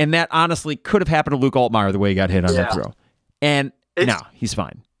decapitated. And that honestly could have happened to Luke Altmeyer the way he got hit on that throw. And no, he's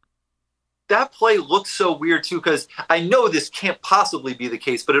fine. That play looked so weird too, because I know this can't possibly be the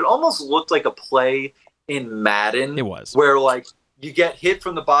case, but it almost looked like a play in Madden. It was. Where you get hit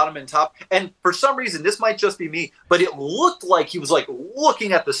from the bottom and top. And for some reason, this might just be me, but it looked like he was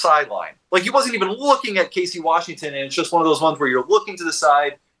looking at the sideline. Like he wasn't even looking at Casey Washington. And it's just one of those ones where you're looking to the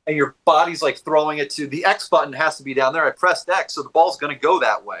side and your body's throwing it to the X button has to be down there. I pressed X, so the ball's going to go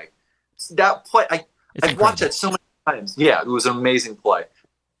that way. That play, I've watched that so many times. Yeah, it was an amazing play.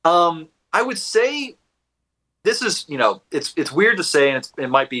 I would say this is, it's weird to say, and it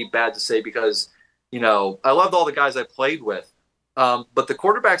might be bad to say because, I loved all the guys I played with. But the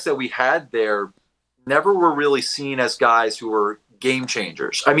quarterbacks that we had there never were really seen as guys who were game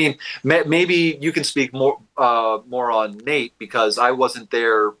changers. I mean, maybe you can speak more on Nate because I wasn't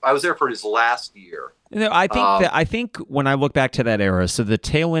there. I was there for his last year. I think when I look back to that era, so the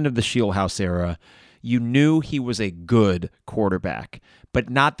tail end of the Shieldhouse era, you knew he was a good quarterback, but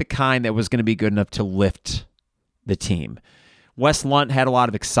not the kind that was going to be good enough to lift the team. Wes Lunt had a lot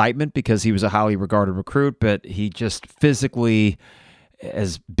of excitement because he was a highly regarded recruit, but he just physically,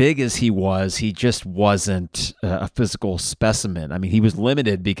 as big as he just wasn't a physical specimen. I mean, he was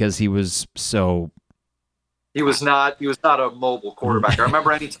limited because he was so... He was not a mobile quarterback. I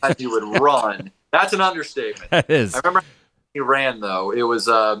remember any time he would run. That's an understatement. That is. I remember he ran though. It was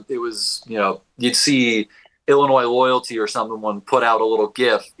you'd see Illinois Loyalty or someone put out a little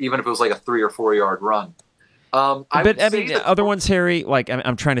GIF, even if it was like a 3 or 4 yard run. Other ones, Harry, like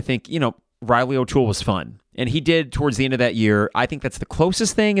I'm trying to think, Riley O'Toole was fun. And he did towards the end of that year. I think that's the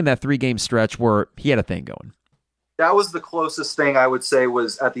closest thing in that 3-game stretch where he had a thing going. That was the closest thing I would say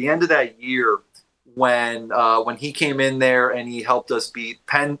was at the end of that year when he came in there and he helped us beat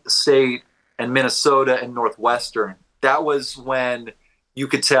Penn State and Minnesota and Northwestern. That was when you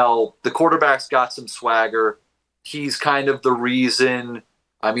could tell the quarterback's got some swagger. He's kind of the reason.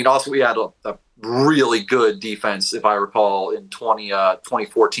 I mean, also we had a really good defense, if I recall, in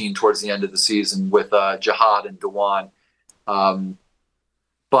 2014 towards the end of the season with Jihad and Dewan. But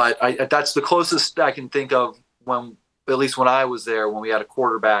that's the closest I can think of at least when I was there, when we had a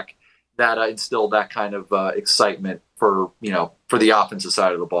quarterback that instilled that kind of excitement for the offensive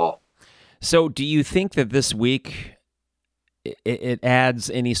side of the ball. So do you think that this week it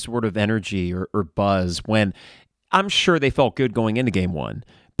adds any sort of energy or buzz when I'm sure they felt good going into game one,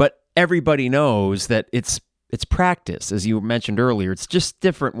 but everybody knows that it's practice, as you mentioned earlier. It's just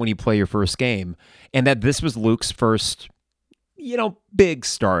different when you play your first game, and that this was Luke's first, big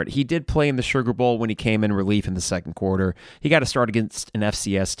start. He did play in the Sugar Bowl when he came in relief in the second quarter. He got to start against an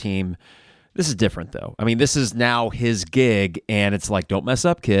FCS team. This is different, though. I mean, this is now his gig, and it's like, don't mess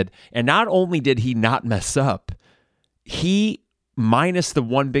up, kid. And not only did he not mess up, he, minus the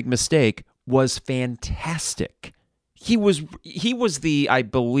one big mistake, was fantastic. He was the, I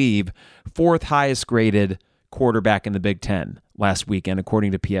believe, 4th highest graded quarterback in the Big Ten last weekend,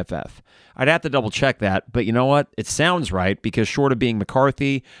 according to PFF. I'd have to double check that, but you know what? It sounds right because short of being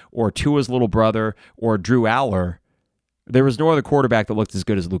McCarthy or Tua's little brother or Drew Aller, there was no other quarterback that looked as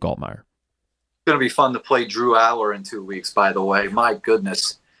good as Luke Altmeyer. It's going to be fun to play Drew Aller in 2 weeks, by the way. My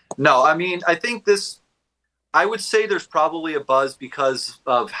goodness. No, I mean, I think I would say there's probably a buzz because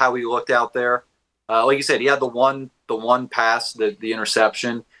of how he looked out there. Like you said, he had the one pass, the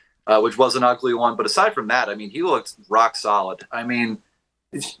interception, which was an ugly one. But aside from that, I mean, he looked rock solid. I mean,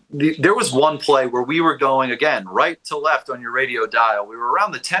 there was one play where we were going, again, right to left on your radio dial. We were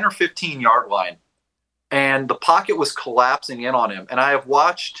around the 10 or 15-yard line, and the pocket was collapsing in on him. And I have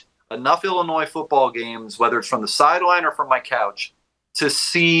watched enough Illinois football games, whether it's from the sideline or from my couch, to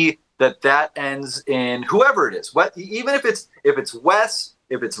see that ends in whoever it is. Even if it's Wes,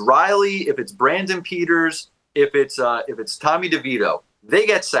 if it's Riley, if it's Brandon Peters, if it's Tommy DeVito, they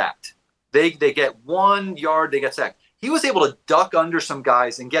get sacked. They get 1 yard, they get sacked. He was able to duck under some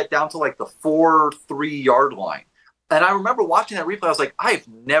guys and get down to like the 4-3 yard line. And I remember watching that replay. I was like, I've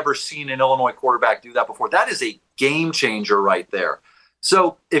never seen an Illinois quarterback do that before. That is a game changer right there.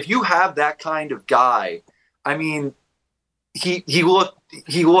 So if you have that kind of guy, I mean, he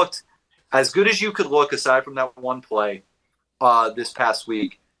looked as good as you could look aside from that one play this past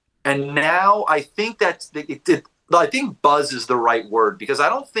week. And now I think I think buzz is the right word, because I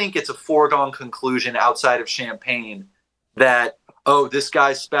don't think it's a foregone conclusion outside of Champaign that, oh, this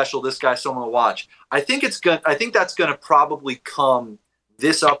guy's special, this guy's someone to watch. I think that's going to probably come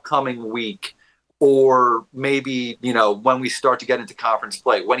this upcoming week, or maybe, when we start to get into conference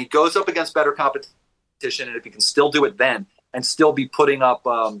play, when he goes up against better competition, and if he can still do it then and still be putting up,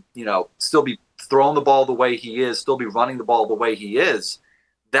 still be throwing the ball the way he is, still be running the ball the way he is,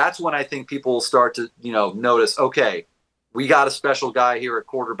 that's when I think people will start to, notice, okay, we got a special guy here at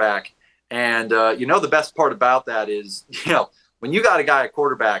quarterback. And, the best part about that is, when you got a guy at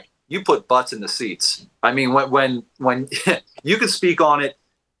quarterback, you put butts in the seats. I mean, when you can speak on it,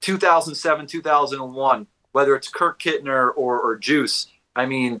 2007, 2001, whether it's Kirk Kittner or Juice, I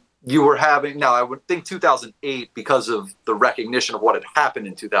mean, you were having, now I would think 2008 because of the recognition of what had happened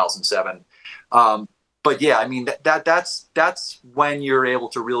in 2007. But yeah, I mean, that's when you're able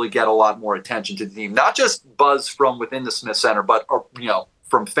to really get a lot more attention to the team, not just buzz from within the Smith Center, but,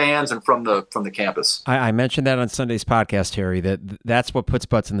 from fans and from the campus. I mentioned that on Sunday's podcast, Harry, that's what puts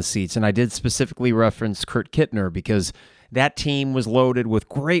butts in the seats. And I did specifically reference Kurt Kittner because that team was loaded with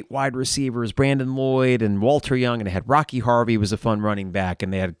great wide receivers, Brandon Lloyd and Walter Young, and it had Rocky Harvey was a fun running back,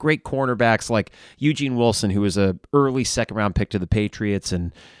 and they had great cornerbacks like Eugene Wilson, who was a early second-round pick to the Patriots,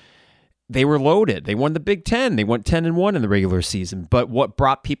 and they were loaded. They won the Big Ten. They went 10-1 in the regular season. But what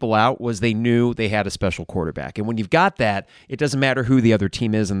brought people out was they knew they had a special quarterback. And when you've got that, it doesn't matter who the other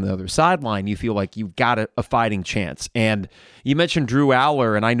team is on the other sideline. You feel like you've got a fighting chance. And you mentioned Drew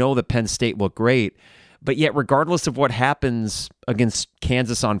Aller, and I know that Penn State looked great. But yet, regardless of what happens against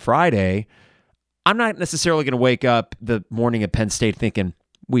Kansas on Friday, I'm not necessarily going to wake up the morning of Penn State thinking,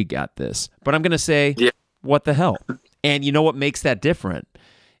 we got this. But I'm going to say, what the hell? And you know what makes that different?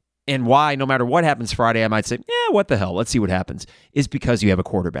 And why, no matter what happens Friday, I might say, what the hell? Let's see what happens, is because you have a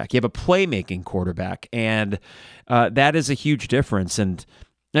quarterback. You have a playmaking quarterback, and that is a huge difference. And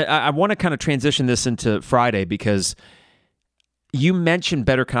I want to kind of transition this into Friday because you mentioned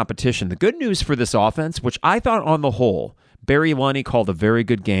better competition. The good news for this offense, which I thought on the whole, Barry Lunny called a very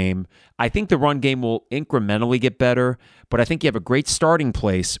good game. I think the run game will incrementally get better, but I think you have a great starting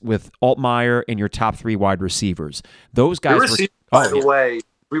place with Altmeyer and your top 3 wide receivers. Those guys by the way,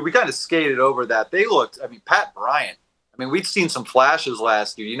 we kind of skated over that. They looked, Pat Bryant, we'd seen some flashes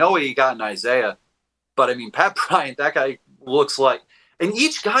last year. You know what he got in Isaiah, but Pat Bryant, that guy looks like, and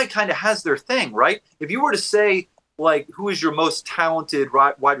each guy kind of has their thing, right? If you were to say, who is your most talented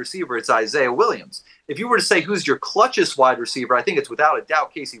wide receiver, it's Isaiah Williams. If you were to say who's your clutchest wide receiver, I think it's without a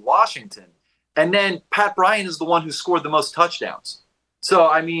doubt Casey Washington. And then Pat Bryant is the one who scored the most touchdowns. So,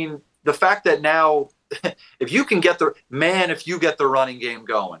 the fact that now, if you get the running game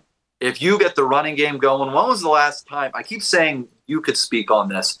going, when was the last time, I keep saying you could speak on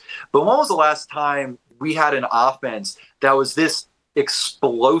this, but when was the last time we had an offense that was this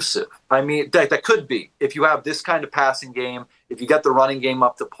explosive? That could be, if you have this kind of passing game, if you get the running game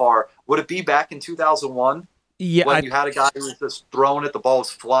up to par. Would it be back in 2001? Yeah, when you had a guy who was just throwing it, the ball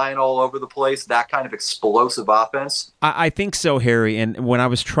was flying all over the place, that kind of explosive offense? I think so, Harry. And when I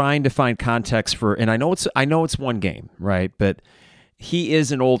was trying to find context for, and I know it's one game, right? But he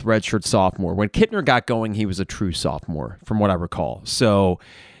is an old redshirt sophomore. When Kittner got going, he was a true sophomore, from what I recall. So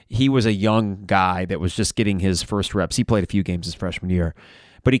he was a young guy that was just getting his first reps. He played a few games his freshman year.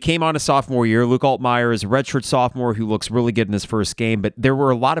 But he came on a sophomore year. Luke Altmeyer is a redshirt sophomore who looks really good in his first game. But there were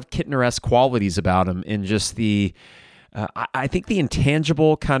a lot of Kittner-esque qualities about him in just I think the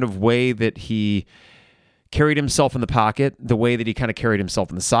intangible kind of way that he carried himself in the pocket, the way that he kind of carried himself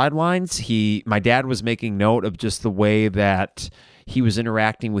in the sidelines. My dad was making note of just the way that he was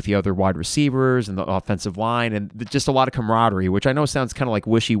interacting with the other wide receivers and the offensive line, and just a lot of camaraderie, which I know sounds kind of like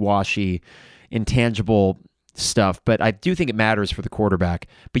wishy-washy, intangible stuff, but I do think it matters for the quarterback.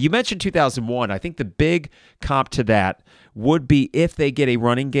 But you mentioned 2001. I think the big comp to that would be if they get a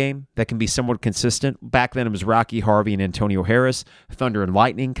running game that can be somewhat consistent. Back then it was Rocky Harvey and Antonio Harris, thunder and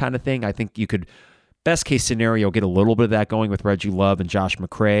lightning kind of thing. I think you could, best case scenario, get a little bit of that going with Reggie Love and Josh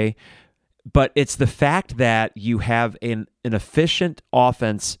McCray. But it's the fact that you have an efficient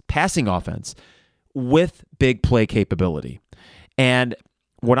offense, passing offense, with big play capability. And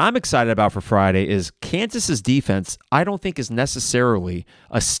what I'm excited about for Friday is Kansas's defense, I don't think is necessarily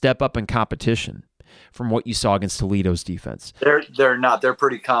a step up in competition from what you saw against Toledo's defense. They're not. They're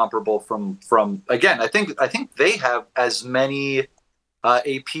pretty comparable from again, I think they have as many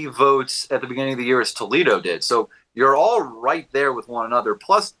AP votes at the beginning of the year as Toledo did. So you're all right there with one another.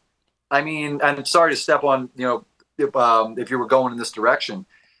 Plus, and I'm sorry to step on, if you were going in this direction,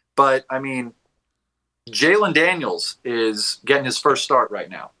 but Jalen Daniels is getting his first start right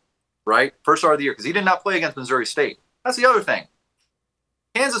now, right? First start of the year, because he did not play against Missouri State. That's the other thing.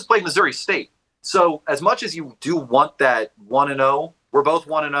 Kansas played Missouri State. So as much as you do want that 1-0, we're both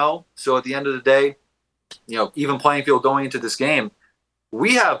 1-0. So at the end of the day, even playing field going into this game,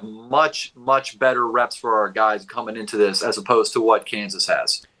 we have much, much better reps for our guys coming into this as opposed to what Kansas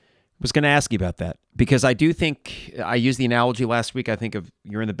has. I was going to ask you about that because I do think I used the analogy last week. I think of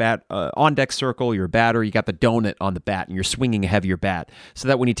you're in the bat on deck circle, you're a batter, you got the donut on the bat, and you're swinging a heavier bat so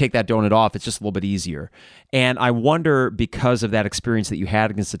that when you take that donut off, it's just a little bit easier. And I wonder, because of that experience that you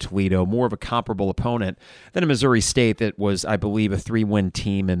had against the Toledo, more of a comparable opponent than a Missouri State that was, I believe, a 3-win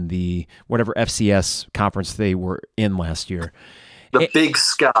team in the whatever FCS conference they were in last year. The Big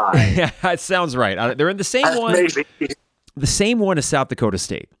Sky. Yeah, it sounds right. They're in the same one. Maybe. The same one as South Dakota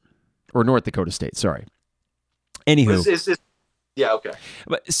State. Or North Dakota State, sorry. Anywho. Yeah, okay.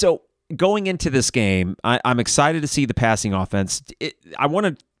 But so going into this game, I'm excited to see the passing offense. I want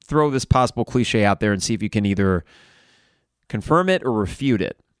to throw this possible cliche out there and see if you can either confirm it or refute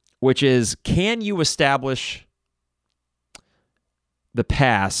it, which is, can you establish the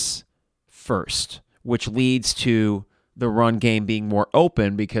pass first, which leads to the run game being more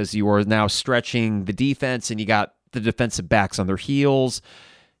open because you are now stretching the defense and you got the defensive backs on their heels.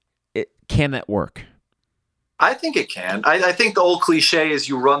 Can that work? I think it can. I think the old cliche is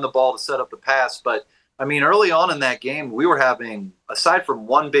you run the ball to set up the pass, but I mean, early on in that game, we were having, aside from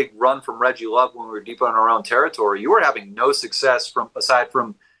one big run from Reggie Love when we were deep in our own territory, you were having no success aside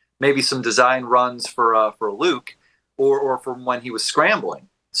from maybe some design runs for Luke or from when he was scrambling.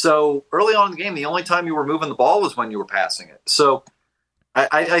 So early on in the game, the only time you were moving the ball was when you were passing it. So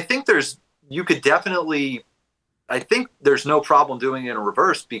I think there's no problem doing it in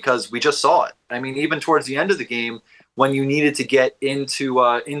reverse because we just saw it. I mean, even towards the end of the game, when you needed to get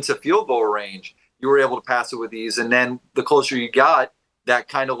into field goal range, you were able to pass it with ease. And then the closer you got, that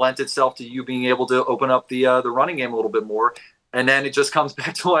kind of lent itself to you being able to open up the running game a little bit more. And then it just comes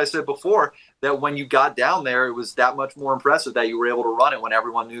back to what I said before, that when you got down there, it was that much more impressive that you were able to run it when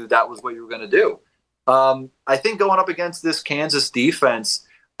everyone knew that was what you were going to do. I think going up against this Kansas defense,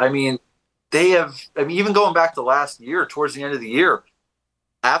 even going back to last year, towards the end of the year,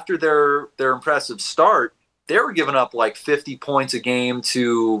 after their impressive start, they were giving up like 50 points a game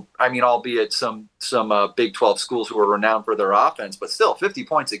to, albeit some Big 12 schools who are renowned for their offense, but still 50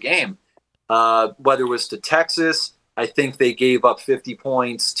 points a game. Whether it was to Texas, I think they gave up 50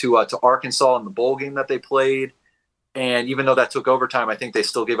 points to Arkansas in the bowl game that they played. And even though that took overtime, I think they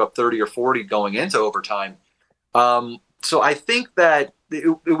still gave up 30 or 40 going into overtime. So I think that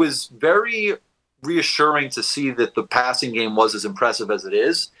it was very reassuring to see that the passing game was as impressive as it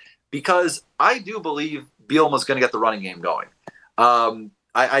is, because I do believe Bielema is going to get the running game going.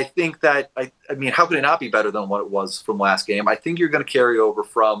 I think that, how could it not be better than what it was from last game? I think you're going to carry over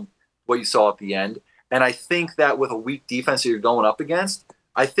from what you saw at the end. And I think that with a weak defense that you're going up against,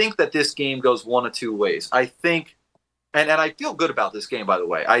 I think that this game goes one of two ways. I think, and I feel good about this game, by the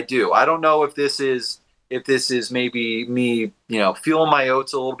way. I do. I don't know if this is maybe me, feeling my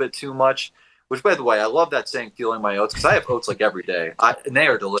oats a little bit too much, which, by the way, I love that saying, feeling my oats, because I have oats like every day. And they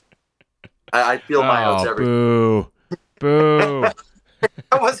are delicious. I feel my oats every day. Boo.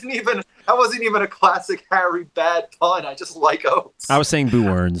 That wasn't even a classic Harry bad pun. I just like oats. I was saying Boo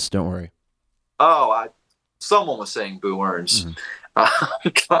Earns, don't worry. Oh, someone was saying Boo Earns.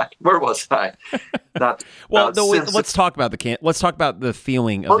 God, where was I? Let's talk about the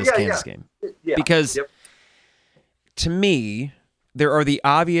feeling of this Kansas game. Yeah. Because to me, there are the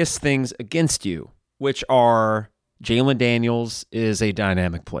obvious things against you, which are Jalen Daniels is a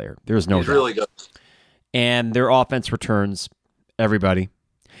dynamic player. There's no doubt. He's really good. And their offense returns everybody.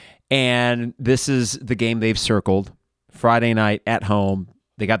 And this is the game they've circled. Friday night at home.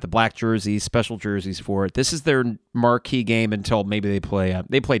 They got the black jerseys, special jerseys for it. This is their marquee game until maybe they play.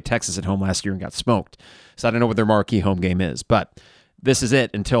 They played Texas at home last year and got smoked. So I don't know what their marquee home game is. But this is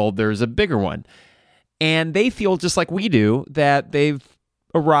it until there's a bigger one. And they feel just like we do that they've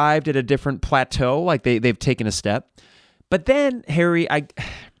arrived at a different plateau, like they've taken a step. But then, Harry,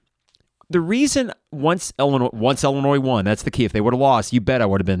 the reason once Illinois won, that's the key. If they would have lost, you bet I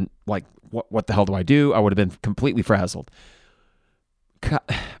would have been like, what the hell do I do? I would have been completely frazzled.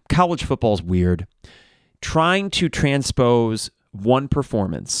 College football is weird. Trying to transpose one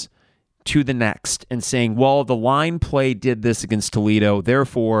performance to the next and saying, well, the line play did this against Toledo,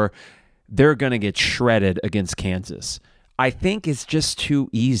 therefore they're going to get shredded against Kansas, I think is just too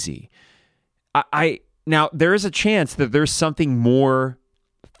easy. Now, there is a chance that there's something more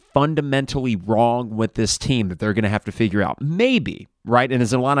fundamentally wrong with this team that they're going to have to figure out. Maybe, right? And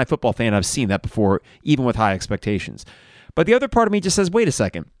as an Illini football fan, I've seen that before, even with high expectations. But the other part of me just says, wait a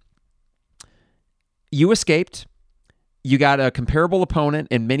second. You escaped. You got a comparable opponent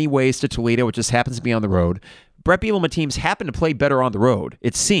in many ways to Toledo, which just happens to be on the road. Bret Bielema teams happen to play better on the road,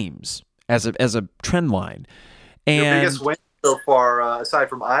 it seems, as a trend line. And your biggest win so far, aside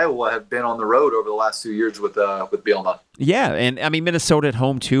from Iowa, have been on the road over the last 2 years with Bielema. Yeah, and Minnesota at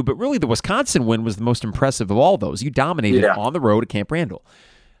home too, but really the Wisconsin win was the most impressive of all those. You dominated on the road at Camp Randall.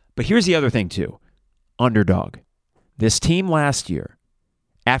 But here's the other thing too. Underdog. This team last year,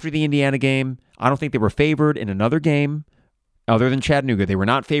 after the Indiana game, I don't think they were favored in another game other than Chattanooga. They were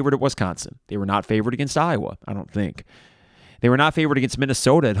not favored at Wisconsin. They were not favored against Iowa, I don't think. They were not favored against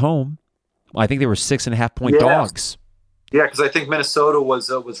Minnesota at home. I think they were 6.5-point dogs. Yeah, because I think Minnesota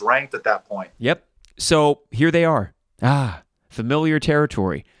was ranked at that point. Yep. So here they are. Familiar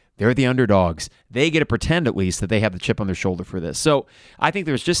territory. They're the underdogs. They get to pretend at least that they have the chip on their shoulder for this. So I think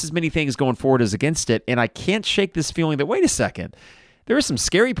there's just as many things going forward as against it, and I can't shake this feeling that, wait a second, there are some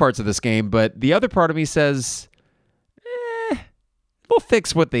scary parts of this game, but the other part of me says, they'll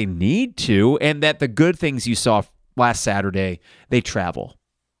fix what they need to, and that the good things you saw last Saturday, they travel.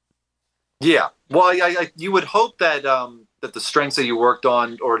 Yeah. Well, you would hope that that the strengths that you worked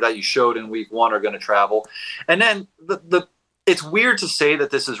on or that you showed in week one are going to travel. And then it's weird to say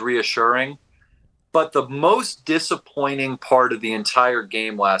that this is reassuring, but the most disappointing part of the entire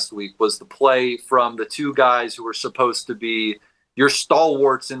game last week was the play from the two guys who were supposed to be your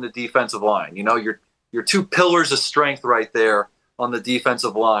stalwarts in the defensive line. You know, your two pillars of strength right there on the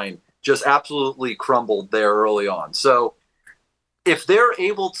defensive line just absolutely crumbled there early on. So if they're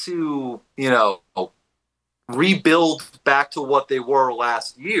able to, rebuild back to what they were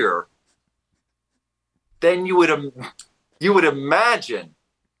last year, then you would imagine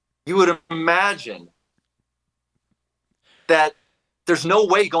that there's no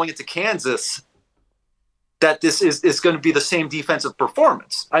way going into Kansas that this is going to be the same defensive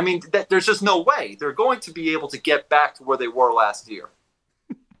performance. I mean, there's just no way. They're going to be able to get back to where they were last year.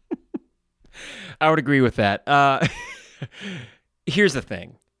 I would agree with that. Here's the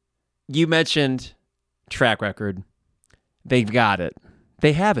thing. You mentioned track record. They've got it.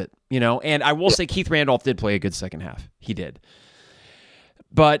 They have it, and I will say Keith Randolph did play a good second half. He did.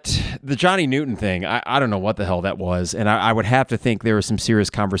 But the Johnny Newton thing, I don't know what the hell that was, and I would have to think there were some serious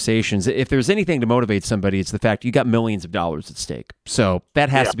conversations. If there's anything to motivate somebody, it's the fact you got millions of dollars at stake. So that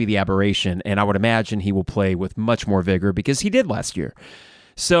has to be the aberration, and I would imagine he will play with much more vigor because he did last year.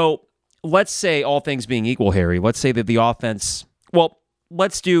 So let's say, all things being equal, Harry, let's say that the offense,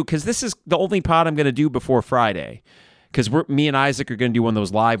 because this is the only pod I'm going to do before Friday, because me and Isaac are going to do one of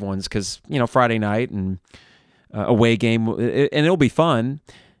those live ones because, Friday night and away game, and it'll be fun,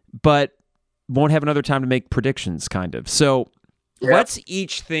 but won't have another time to make predictions, kind of. So let's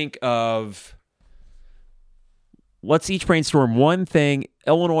each brainstorm one thing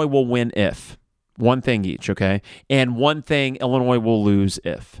Illinois will win if. One thing each, okay? And one thing Illinois will lose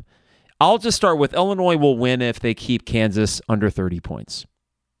if. I'll just start with Illinois will win if they keep Kansas under 30 points.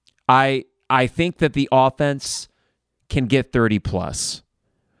 I think that the offense can get 30 plus.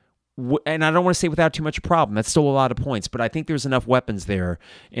 And I don't want to say without too much problem. That's still a lot of points, but I think there's enough weapons there,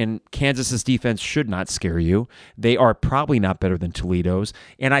 and Kansas's defense should not scare you. They are probably not better than Toledo's,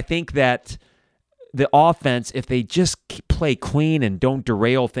 and I think that the offense, if they just play clean and don't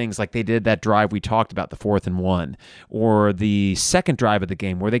derail things like they did that drive we talked about, the 4th and 1, or the second drive of the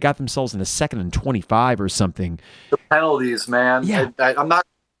game where they got themselves in a 2nd and 25 or something. The penalties, man. Yeah. I'm not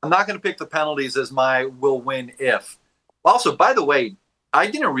going to pick the penalties as my will win if. Also, by the way, I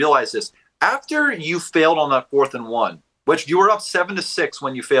didn't realize this. After you failed on that 4th and 1, which you were up 7-6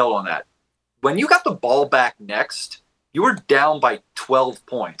 when you failed on that, when you got the ball back next, you were down by 12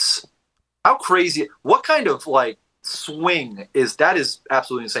 points. How crazy! What kind of swing is that? Is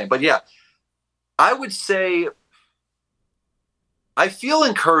absolutely insane. But yeah, I would say I feel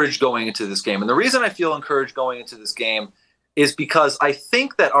encouraged going into this game, and the reason I feel encouraged going into this game is because I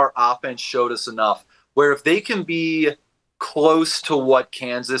think that our offense showed us enough where if they can be close to what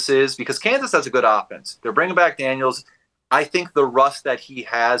Kansas is, because Kansas has a good offense. They're bringing back Daniels. I think the rust that he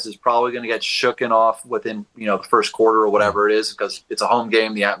has is probably going to get shooken off within the first quarter or whatever it is, because it's a home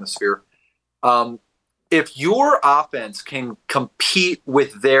game, the atmosphere. If your offense can compete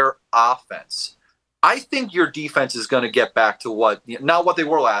with their offense, I think your defense is going to get back to not what they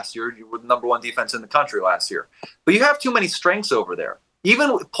were last year. You were the number one defense in the country last year, but you have too many strengths over there.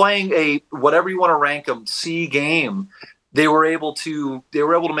 Even playing a whatever you want to rank them C game, they were able to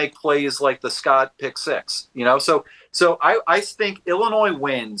make plays like the Scott pick six. So I think Illinois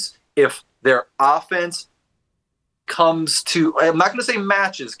wins if their offense comes to, I'm not going to say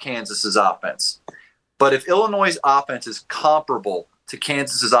matches Kansas's offense, but if Illinois' offense is comparable to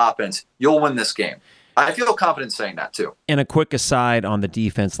Kansas's offense, you'll win this game. I feel confident saying that too. And a quick aside on the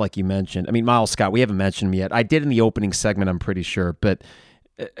defense, like you mentioned, I mean, Miles Scott, we haven't mentioned him yet. I did in the opening segment, I'm pretty sure, but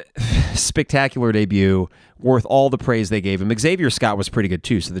spectacular debut, worth all the praise they gave him. Xavier Scott was pretty good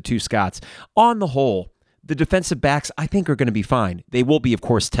too, so the two Scotts. On the whole, the defensive backs, I think, are going to be fine. They will be, of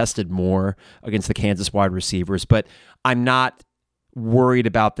course, tested more against the Kansas wide receivers, but I'm not worried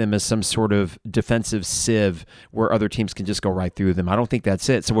about them as some sort of defensive sieve where other teams can just go right through them. I don't think that's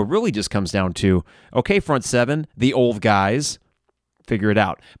it. So it really just comes down to, okay, front seven, the old guys, figure it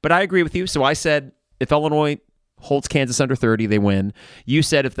out. But I agree with you. So I said if Illinois holds Kansas under 30, they win. You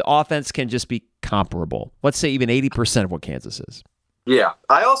said if the offense can just be comparable, let's say even 80% of what Kansas is. Yeah,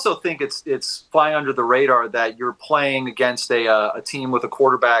 I also think it's flying under the radar that you're playing against a team with a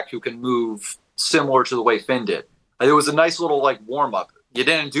quarterback who can move similar to the way Finn did. It was a nice little warm up. You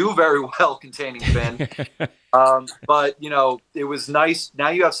didn't do very well containing Finn, but it was nice. Now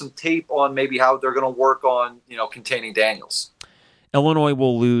you have some tape on maybe how they're going to work on containing Daniels. Illinois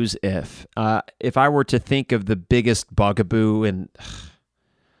will lose if. If I were to think of the biggest bugaboo, and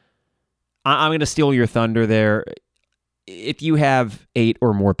I'm going to steal your thunder there, if you have 8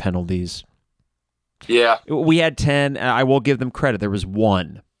 or more penalties. Yeah. We had 10. I will give them credit. There was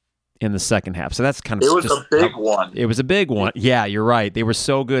 1 in the second half. So that's kind of... It was a big one. It was a big one. Yeah, you're right. They were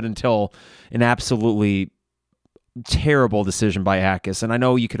so good until an absolutely terrible decision by Akis. And I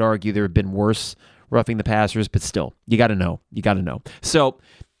know you could argue there have been worse roughing the passers, but still, you got to know. You got to know. So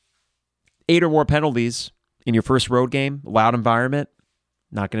 8 or more penalties in your first road game, loud environment,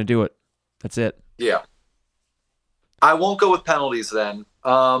 not going to do it. That's it. Yeah. I won't go with penalties then.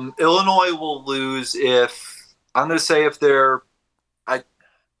 Illinois will lose if, I'm going to say if they're, I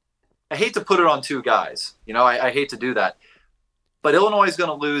hate to put it on 2 guys. I hate to do that. But Illinois is going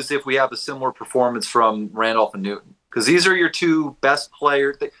to lose if we have a similar performance from Randolph and Newton. Because these are your 2 best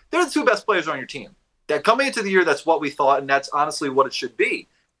players. They're the 2 best players on your team. That coming into the year, that's what we thought, and that's honestly what it should be.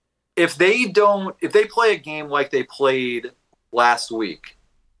 If they play a game like they played last week,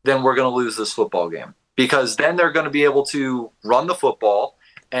 then we're going to lose this football game. Because then they're going to be able to run the football,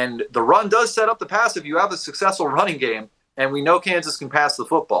 and the run does set up the pass if you have a successful running game, and we know Kansas can pass the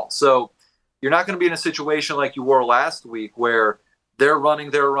football. So you're not going to be in a situation like you were last week where they're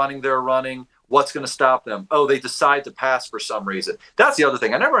running. What's going to stop them? Oh, they decide to pass for some reason. That's the other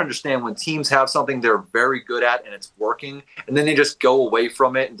thing. I never understand when teams have something they're very good at and it's working, and then they just go away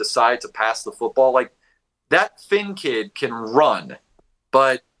from it and decide to pass the football. Like, that Finn kid can run,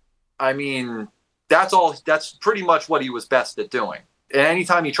 but, I mean, that's pretty much what he was best at doing. And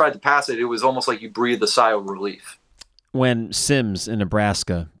anytime he tried to pass it, it was almost like you breathed a sigh of relief. When Sims in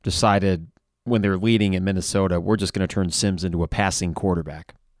Nebraska decided when they're leading in Minnesota, we're just going to turn Sims into a passing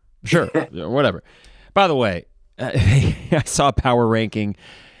quarterback. Sure, whatever. By the way, I saw a power ranking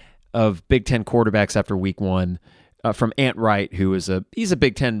of Big Ten quarterbacks after week 1 from Ant Wright, who is he's a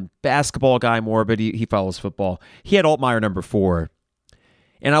Big Ten basketball guy more, but he follows football. He had Altmeyer number 4.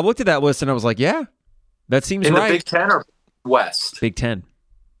 And I looked at that list and I was like, yeah, that seems right. In the Big Ten or West? Big Ten.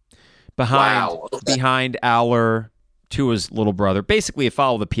 Behind Aller, Tua's little brother. Basically, it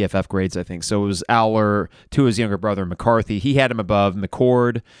followed the PFF grades, I think. So it was Aller, Tua's younger brother, McCarthy. He had him above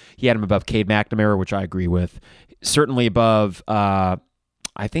McCord. He had him above Cade McNamara, which I agree with. Certainly above, I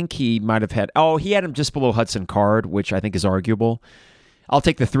think he might have had, he had him just below Hudson Card, which I think is arguable. I'll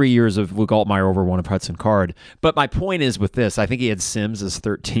take the 3 years of Luke Altmeyer over one of Hudson Card. But my point is with this, I think he had Sims as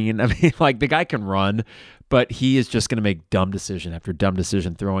 13. I mean, like, the guy can run, but he is just going to make dumb decision after dumb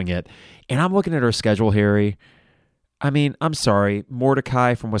decision throwing it. And I'm looking at our schedule, Harry. I mean, I'm sorry.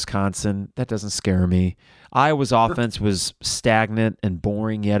 Mordecai from Wisconsin, that doesn't scare me. Iowa's offense was stagnant and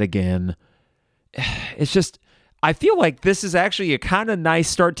boring yet again. It's just, I feel like this is actually a kind of nice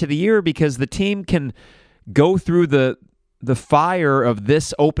start to the year because the team can go through the fire of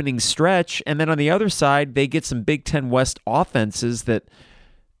this opening stretch, and then on the other side, they get some Big Ten West offenses that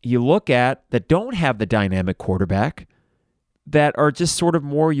you look at that don't have the dynamic quarterback, that are just sort of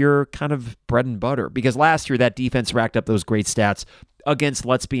more your kind of bread and butter. Because last year, that defense racked up those great stats against,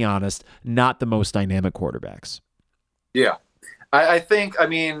 let's be honest, not the most dynamic quarterbacks. Yeah. I think, I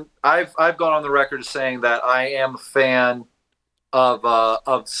mean, I've gone on the record as saying that I am a fan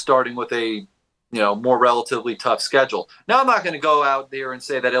of starting with a more relatively tough schedule. Now, I'm not going to go out there and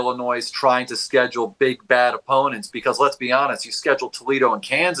say that Illinois is trying to schedule big, bad opponents because, let's be honest, you scheduled Toledo and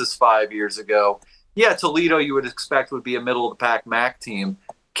Kansas 5 years ago. Yeah, Toledo you would expect would be a middle-of-the-pack MAC team.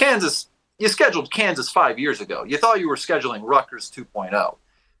 Kansas, you scheduled Kansas 5 years ago. You thought you were scheduling Rutgers 2.0.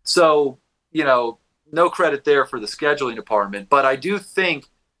 So, no credit there for the scheduling department. But I do think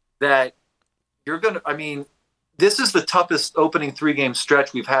that you're going to – I mean, this is the toughest opening 3-game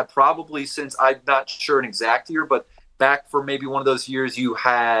stretch we've had probably since, I'm not sure an exact year, but back for maybe one of those years you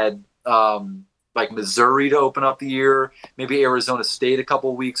had like Missouri to open up the year, maybe Arizona State a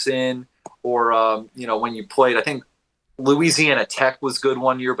couple weeks in, or, when you played, I think Louisiana Tech was good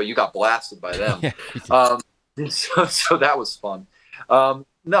one year, but you got blasted by them. So that was fun.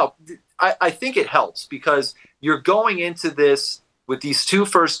 No, I think it helps because you're going into this with these 2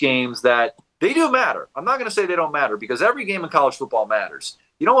 first games that they do matter. I'm not going to say they don't matter because every game in college football matters.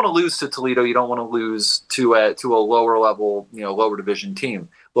 You don't want to lose to Toledo. You don't want to lose to a lower level, lower division team,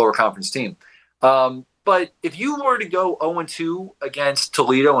 lower conference team. But if you were to go 0-2 against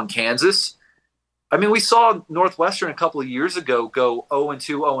Toledo and Kansas, I mean, we saw Northwestern a couple of years ago go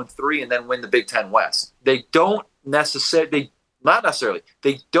 0-2, 0-3, and then win the Big Ten West. They don't necessarily,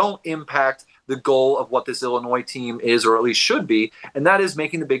 they don't impact the goal of what this Illinois team is, or at least should be, and that is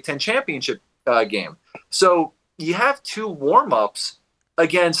making the Big Ten championship game. So you have 2 warm-ups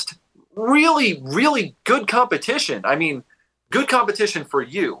against really, really good competition. I mean, good competition for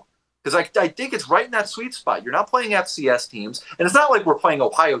you. Because I think it's right in that sweet spot. You're not playing FCS teams, and it's not like we're playing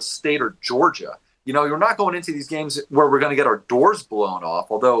Ohio State or Georgia. You're not going into these games where we're going to get our doors blown off.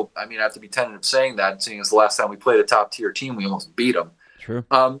 Although, I have to be tentative saying that, seeing as the last time we played a top-tier team, we almost beat them. True.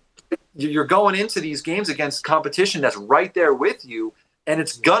 You're going into these games against competition that's right there with you, and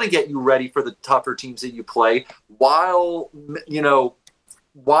it's going to get you ready for the tougher teams that you play while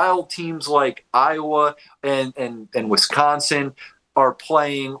teams like Iowa and Wisconsin are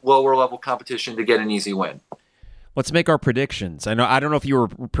playing lower level competition to get an easy win. Let's make our predictions. I don't know if you were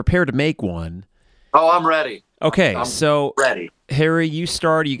prepared to make one. Oh, I'm ready. Okay, I'm ready. Harry, you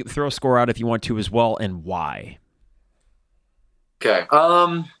start. You can throw a score out if you want to as well, and why. Okay.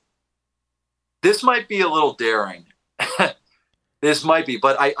 This might be a little daring. This might be,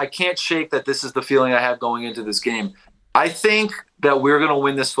 but I can't shake that this is the feeling I have going into this game. I think that we're going to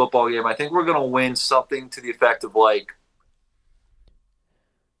win this football game. I think we're going to win something to the effect of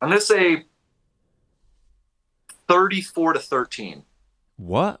I'm going to say 34-13.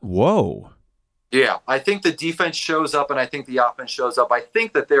 What? Whoa. Yeah, I think the defense shows up and I think the offense shows up. I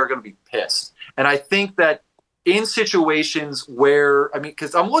think that they're going to be pissed. And I think that in situations where,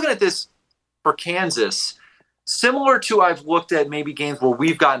 because I'm looking at this for Kansas, similar to I've looked at maybe games where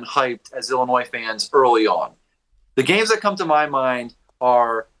we've gotten hyped as Illinois fans early on. The games that come to my mind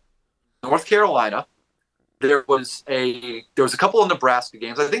are North Carolina. There was a couple of Nebraska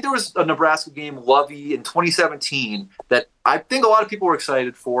games. I think there was a Nebraska game, Lovey, in 2017 that I think a lot of people were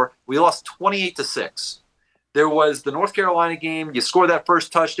excited for. We lost 28-6. There was the North Carolina game. You score that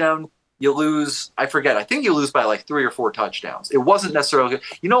first touchdown, you lose. I forget. I think you lose by 3 or 4 touchdowns. It wasn't necessarily good.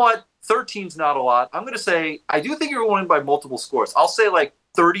 You know what? 13's not a lot. I'm going to say I do think you're going to win by multiple scores. I'll say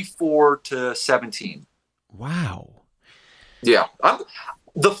 34-17. Wow. Yeah.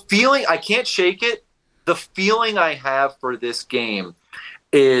 The feeling, I can't shake it. The feeling I have for this game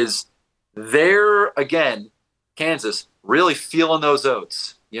is they're, again, Kansas, really feeling those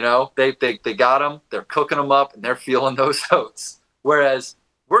oats. They got them, they're cooking them up, and they're feeling those oats. Whereas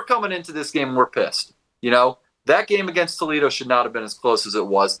we're coming into this game and we're pissed. That game against Toledo should not have been as close as it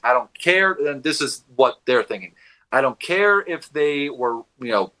was. I don't care, and this is what they're thinking. I don't care if they were,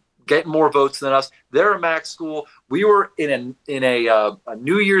 getting more votes than us. They're a MAC school. We were in a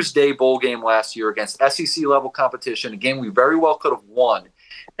New Year's Day bowl game last year against SEC level competition, a game we very well could have won,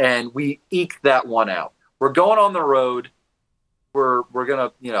 and we eked that one out. We're going on the road. We're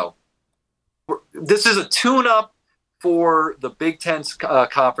gonna, this is a tune-up for the Big Ten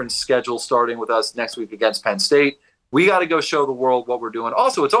conference schedule starting with us next week against Penn State. We got to go show the world what we're doing.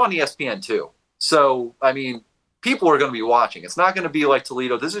 Also, it's on ESPN too. So, people are going to be watching. It's not going to be like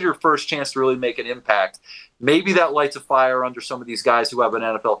Toledo. This is your first chance to really make an impact. Maybe that lights a fire under some of these guys who have an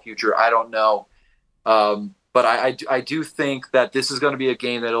NFL future. I don't know. But I do think that this is going to be a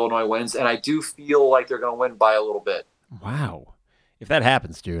game that Illinois wins, and I do feel like they're going to win by a little bit. Wow. If that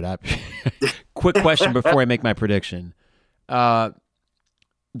happens, dude, quick question before I make my prediction. The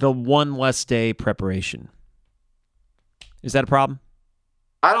one less day preparation. Is that a problem?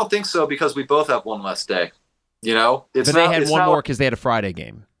 I don't think so because we both have one less day. But they had one more because they had a Friday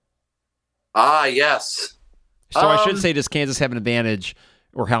game. Ah, yes. So I should say, does Kansas have an advantage,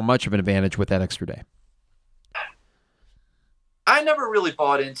 or how much of an advantage with that extra day? I never really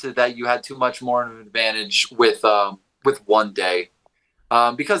bought into that you had too much more of an advantage with one day,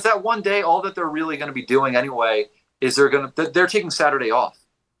 because that one day, all that they're really going to be doing anyway is they're taking Saturday off.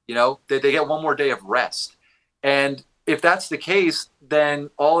 They get one more day of rest, and if that's the case, then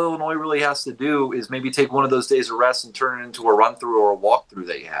all Illinois really has to do is maybe take one of those days of rest and turn it into a run-through or a walk-through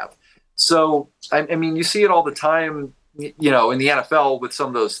that you have. So, you see it all the time, in the NFL with some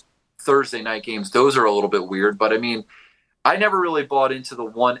of those Thursday night games. Those are a little bit weird, but I never really bought into the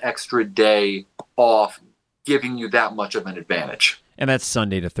one extra day off giving you that much of an advantage. And that's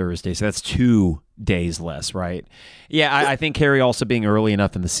Sunday to Thursday, so that's 2 days less, right? Yeah, I think Harry also being early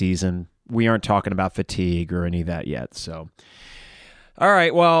enough in the season, we aren't talking about fatigue or any of that yet. So, all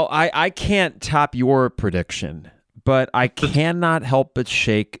right, well, I can't top your prediction, but I cannot help but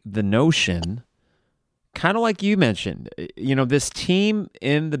shake the notion, kind of like you mentioned, this team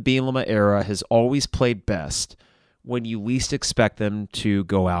in the Bielema era has always played best when you least expect them to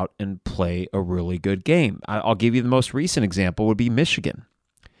go out and play a really good game. I'll give you the most recent example would be Michigan.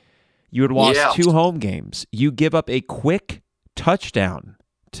 You had lost 2 home games. You give up a quick touchdown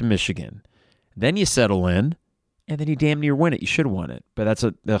to Michigan. Then you settle in, and then you damn near win it. You should have won it, but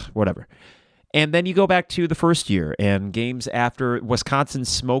that's whatever. And then you go back to the first year and games after Wisconsin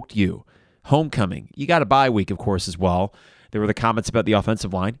smoked you. Homecoming. You got a bye week, of course, as well. There were the comments about the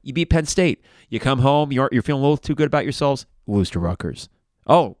offensive line. You beat Penn State. You come home, you're feeling a little too good about yourselves, lose to Rutgers.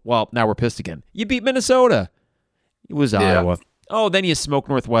 Oh, well, now we're pissed again. You beat Minnesota. It was Iowa. Oh, then you smoke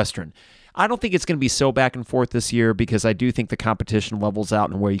Northwestern. I don't think it's going to be so back and forth this year because I do think the competition levels out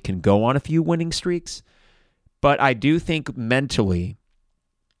and where you can go on a few winning streaks. But I do think mentally,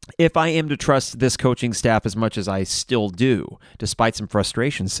 if I am to trust this coaching staff as much as I still do, despite some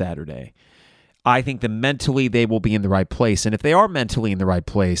frustration Saturday, I think that mentally they will be in the right place. And if they are mentally in the right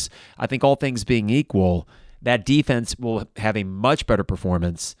place, I think all things being equal, that defense will have a much better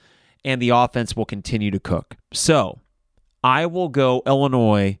performance and the offense will continue to cook. So I will go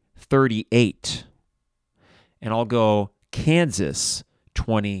Illinois 38 and I'll go Kansas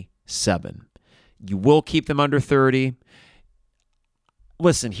 27. You will keep them under 30.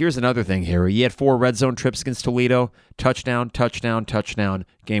 Listen, here's another thing, Harry. You had 4 red zone trips against Toledo. Touchdown, touchdown, touchdown,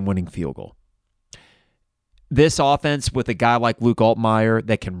 game-winning field goal. This offense with a guy like Luke Altmeyer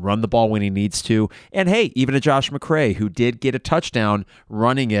that can run the ball when he needs to, and hey, even a Josh McCray who did get a touchdown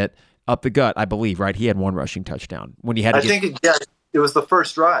running it up the gut, I believe, right? He had 1 rushing touchdown. When he had it was the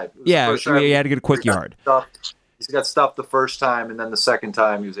first drive. He had to get a quick yard. He got stopped the first time, and then the second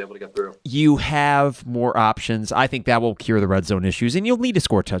time he was able to get through. You have more options. I think that will cure the red zone issues, and you'll need to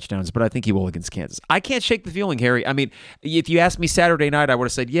score touchdowns, but I think he will against Kansas. I can't shake the feeling, Harry. I mean, if you asked me Saturday night, I would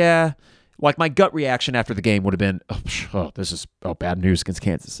have said, yeah. Like, my gut reaction after the game would have been, this is bad news against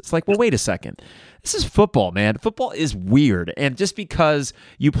Kansas. It's like, well, wait a second. This is football, man. Football is weird, and just because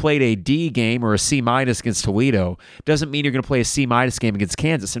you played a D game or a C- against Toledo doesn't mean you're going to play a C- game against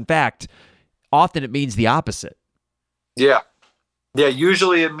Kansas. In fact, often it means the opposite. Yeah.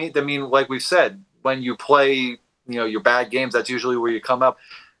 Usually like we've said, when you play, your bad games, that's usually where you come up.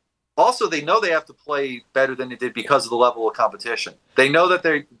 Also, they know they have to play better than they did because of the level of competition. They know that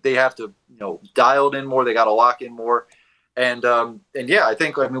they have to, dial it in more. They got to lock in more. And yeah, I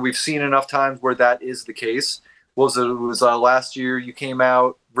think, we've seen enough times where that is the case. It was last year you came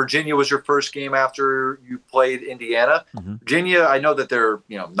out. Virginia was your first game after you played Indiana. Mm-hmm. Virginia, I know that they're,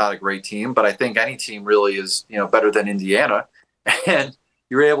 not a great team, but I think any team really is, better than Indiana. And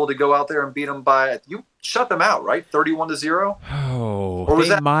you're able to go out there and beat them you shut them out, right? 31-0. Oh,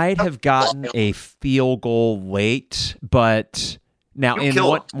 they might have gotten a field goal late, but now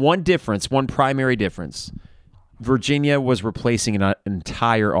one primary difference, Virginia was replacing an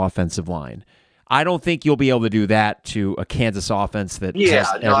entire offensive line. I don't think you'll be able to do that to a Kansas offense that has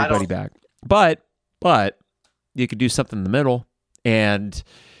everybody back. But you could do something in the middle. And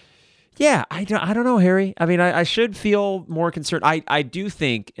yeah, I don't know, Harry. I mean, I should feel more concerned. I do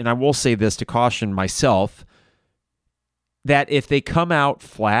think, and I will say this to caution myself, that if they come out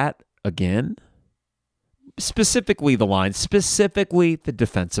flat again, specifically the line, specifically the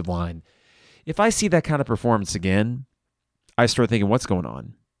defensive line, if I see that kind of performance again, I start thinking, what's going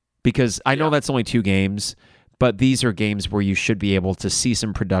on? Because I know that's only 2 games, but these are games where you should be able to see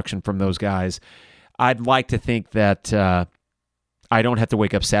some production from those guys. I'd like to think that I don't have to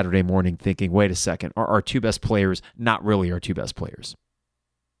wake up Saturday morning thinking, wait a second, are our 2 best players not really our 2 best players?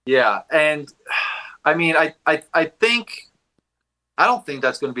 Yeah, and I mean, I don't think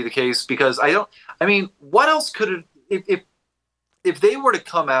that's going to be the case because what else could it, if they were to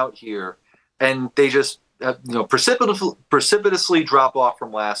come out here and they just precipitously drop off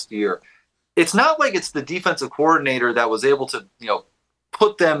from last year, it's not like it's the defensive coordinator that was able to,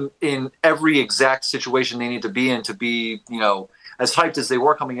 put them in every exact situation they need to be in to be, as hyped as they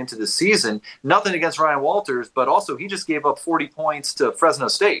were coming into the season. Nothing against Ryan Walters, but also he just gave up 40 points to Fresno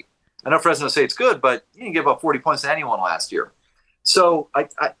State. I know Fresno State's good, but he didn't give up 40 points to anyone last year. So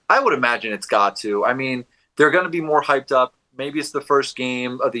I would imagine it's got to. I mean, they're going to be more hyped up. Maybe it's the first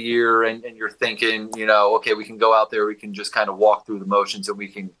game of the year and you're thinking, okay, we can go out there, we can just kind of walk through the motions and we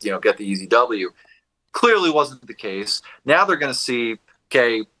can, get the easy W. Clearly wasn't the case. Now they're going to see,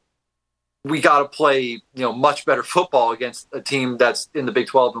 okay, we got to play, much better football against a team that's in the Big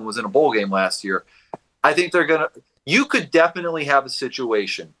 12 and was in a bowl game last year. I think you could definitely have a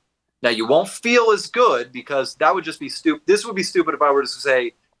situation. Now, you won't feel as good because that would just be stupid. This would be stupid if I were to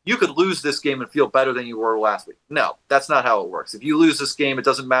say, you could lose this game and feel better than you were last week. No, that's not how it works. If you lose this game, it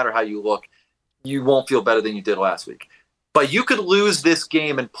doesn't matter how you look. You won't feel better than you did last week. But you could lose this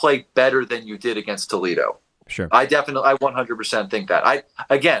game and play better than you did against Toledo. Sure. I 100% think that.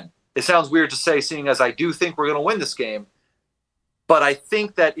 Again, it sounds weird to say, seeing as I do think we're going to win this game. But I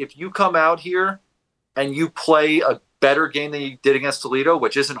think that if you come out here and you play a better game than you did against Toledo,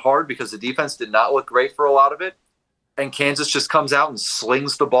 which isn't hard because the defense did not look great for a lot of it, and Kansas just comes out and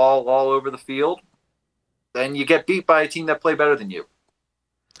slings the ball all over the field, then you get beat by a team that played better than you.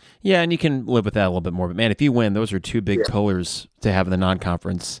 Yeah, and you can live with that a little bit more. But, man, if you win, those are two big pillars to have in the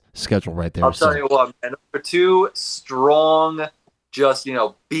non-conference schedule right there. I'll tell you what, man. Those are two strong, just,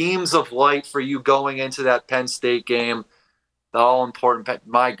 beams of light for you going into that Penn State game. The all-important,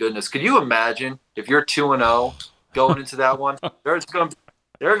 my goodness. Could you imagine if you're 2-0 going into that one? There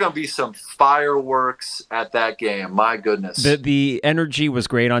are going to be some fireworks at that game. My goodness. The energy was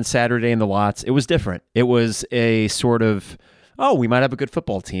great on Saturday in the lots. It was different. It was a sort of, we might have a good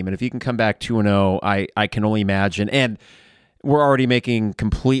football team. And if you can come back 2-0, I can only imagine. And we're already making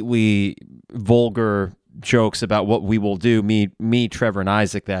completely vulgar jokes about what we will do. Me, Trevor, and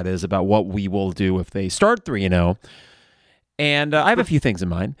Isaac, that is, about what we will do if they start 3-0. And I have a few things in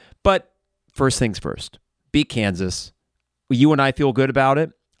mind. But first things first. Beat Kansas. You and I feel good about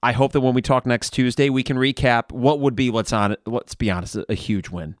it. I hope that when we talk next Tuesday, we can recap what would be, let's be honest, a huge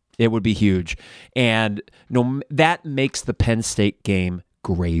win. It would be huge. And that makes the Penn State game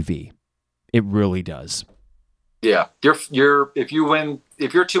gravy. It really does. Yeah. If you're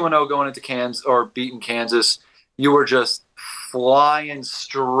 2-0 going into Kansas or beating Kansas, you were just flying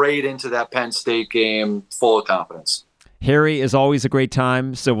straight into that Penn State game full of confidence. Harry, is always a great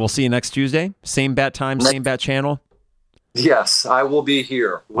time. So we'll see you next Tuesday. Same bat time, same bat channel. Yes, I will be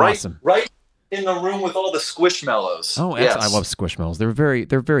here. Awesome. Right in the room with all the Squishmallows. Oh, yes. I love Squishmallows.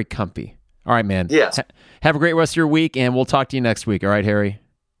 They're very comfy. All right, man. Yes. Have a great rest of your week, and we'll talk to you next week. All right, Harry?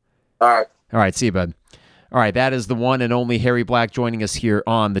 All right. See you, bud. All right, that is the one and only Harry Black joining us here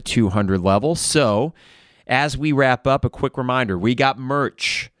on the 200 level. So, as we wrap up, a quick reminder, we got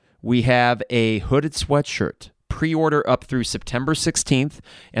merch. We have a hooded sweatshirt. Pre-order up through September 16th,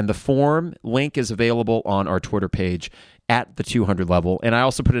 and the form link is available on our Twitter page at the 200 level. And I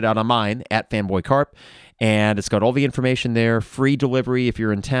also put it out on mine at Fanboy Carp, and it's got all the information there. Free delivery if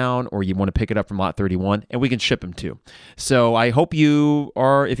you're in town or you want to pick it up from Lot 31, and we can ship them too. So I hope you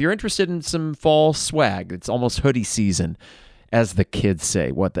are, if you're interested in some fall swag, it's almost hoodie season, as the kids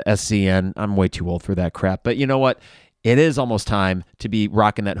say. What, the SCN? I'm way too old for that crap. But you know what? It is almost time to be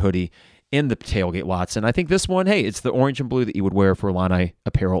rocking that hoodie in the tailgate lots. And I think this one, hey, it's the orange and blue that you would wear for Illini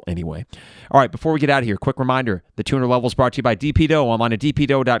apparel anyway. All right, before we get out of here, quick reminder, the 200 level is brought to you by DPDO, online at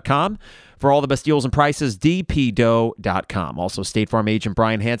dpdo.com. For all the best deals and prices, dpdo.com. Also, State Farm agent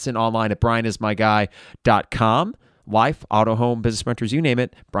Brian Hansen, online at brianismyguy.com. Life, auto, home, business renters, you name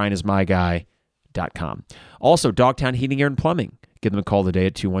it, brianismyguy.com. Also, Dogtown Heating, Air, and Plumbing. Give them a call today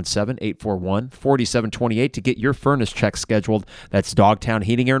at 217-841-4728 to get your furnace check scheduled. That's Dogtown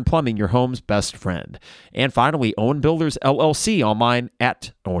Heating, Air, and Plumbing, your home's best friend. And finally, Owen Builders LLC, online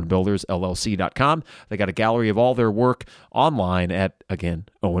at owenbuildersllc.com. They got a gallery of all their work online at, again,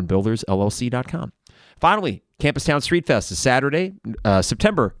 owenbuildersllc.com. Finally, Campus Town Street Fest is Saturday,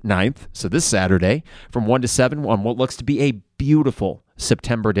 September 9th, so this Saturday, from 1 to 7 on what looks to be a beautiful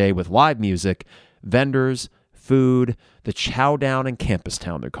September day with live music, vendors, food, the Chow Down in Campus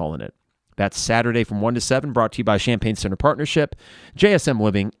Town, they're calling it. That's Saturday from 1 to 7, brought to you by Champaign Center Partnership, JSM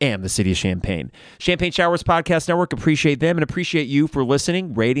Living, and the City of Champaign. Champaign Showers Podcast Network, appreciate them and appreciate you for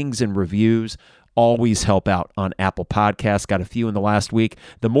listening. Ratings and reviews always help out on Apple Podcasts. Got a few in the last week.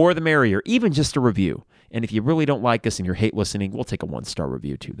 The more the merrier, even just a review. And if you really don't like us and you hate listening, we'll take a 1-star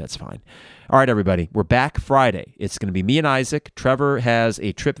review too. That's fine. All right, everybody, we're back Friday. It's going to be me and Isaac. Trevor has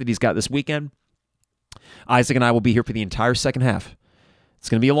a trip that he's got this weekend. Isaac and I will be here for the entire second half. It's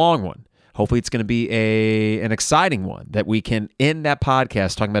going to be a long one. Hopefully it's going to be an exciting one that we can end that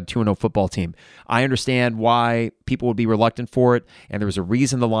podcast talking about a 2-0 football team. I understand why people would be reluctant for it, and there's a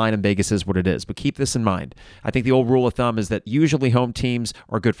reason the line in Vegas is what it is. But keep this in mind. I think the old rule of thumb is that usually home teams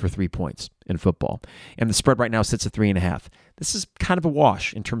are good for 3 points in football, and the spread right now sits at 3.5. This is kind of a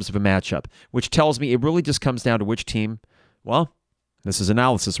wash in terms of a matchup, which tells me it really just comes down to which team, well, this is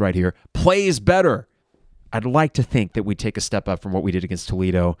analysis right here, plays better. I'd like to think that we take a step up from what we did against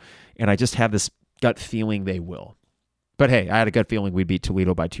Toledo, and I just have this gut feeling they will. But hey, I had a gut feeling we'd beat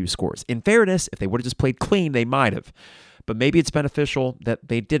Toledo by 2 scores. In fairness, if they would have just played clean, they might have. But maybe it's beneficial that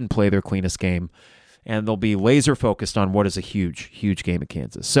they didn't play their cleanest game, and they'll be laser focused on what is a huge, huge game at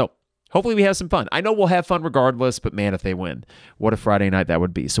Kansas. So hopefully we have some fun. I know we'll have fun regardless, but man, if they win, what a Friday night that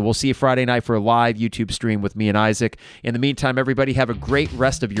would be. So we'll see you Friday night for a live YouTube stream with me and Isaac. In the meantime, everybody have a great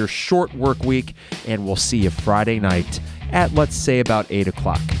rest of your short work week, and we'll see you Friday night at, let's say, about 8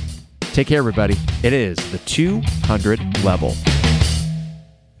 o'clock. Take care, everybody. It is the 200 level.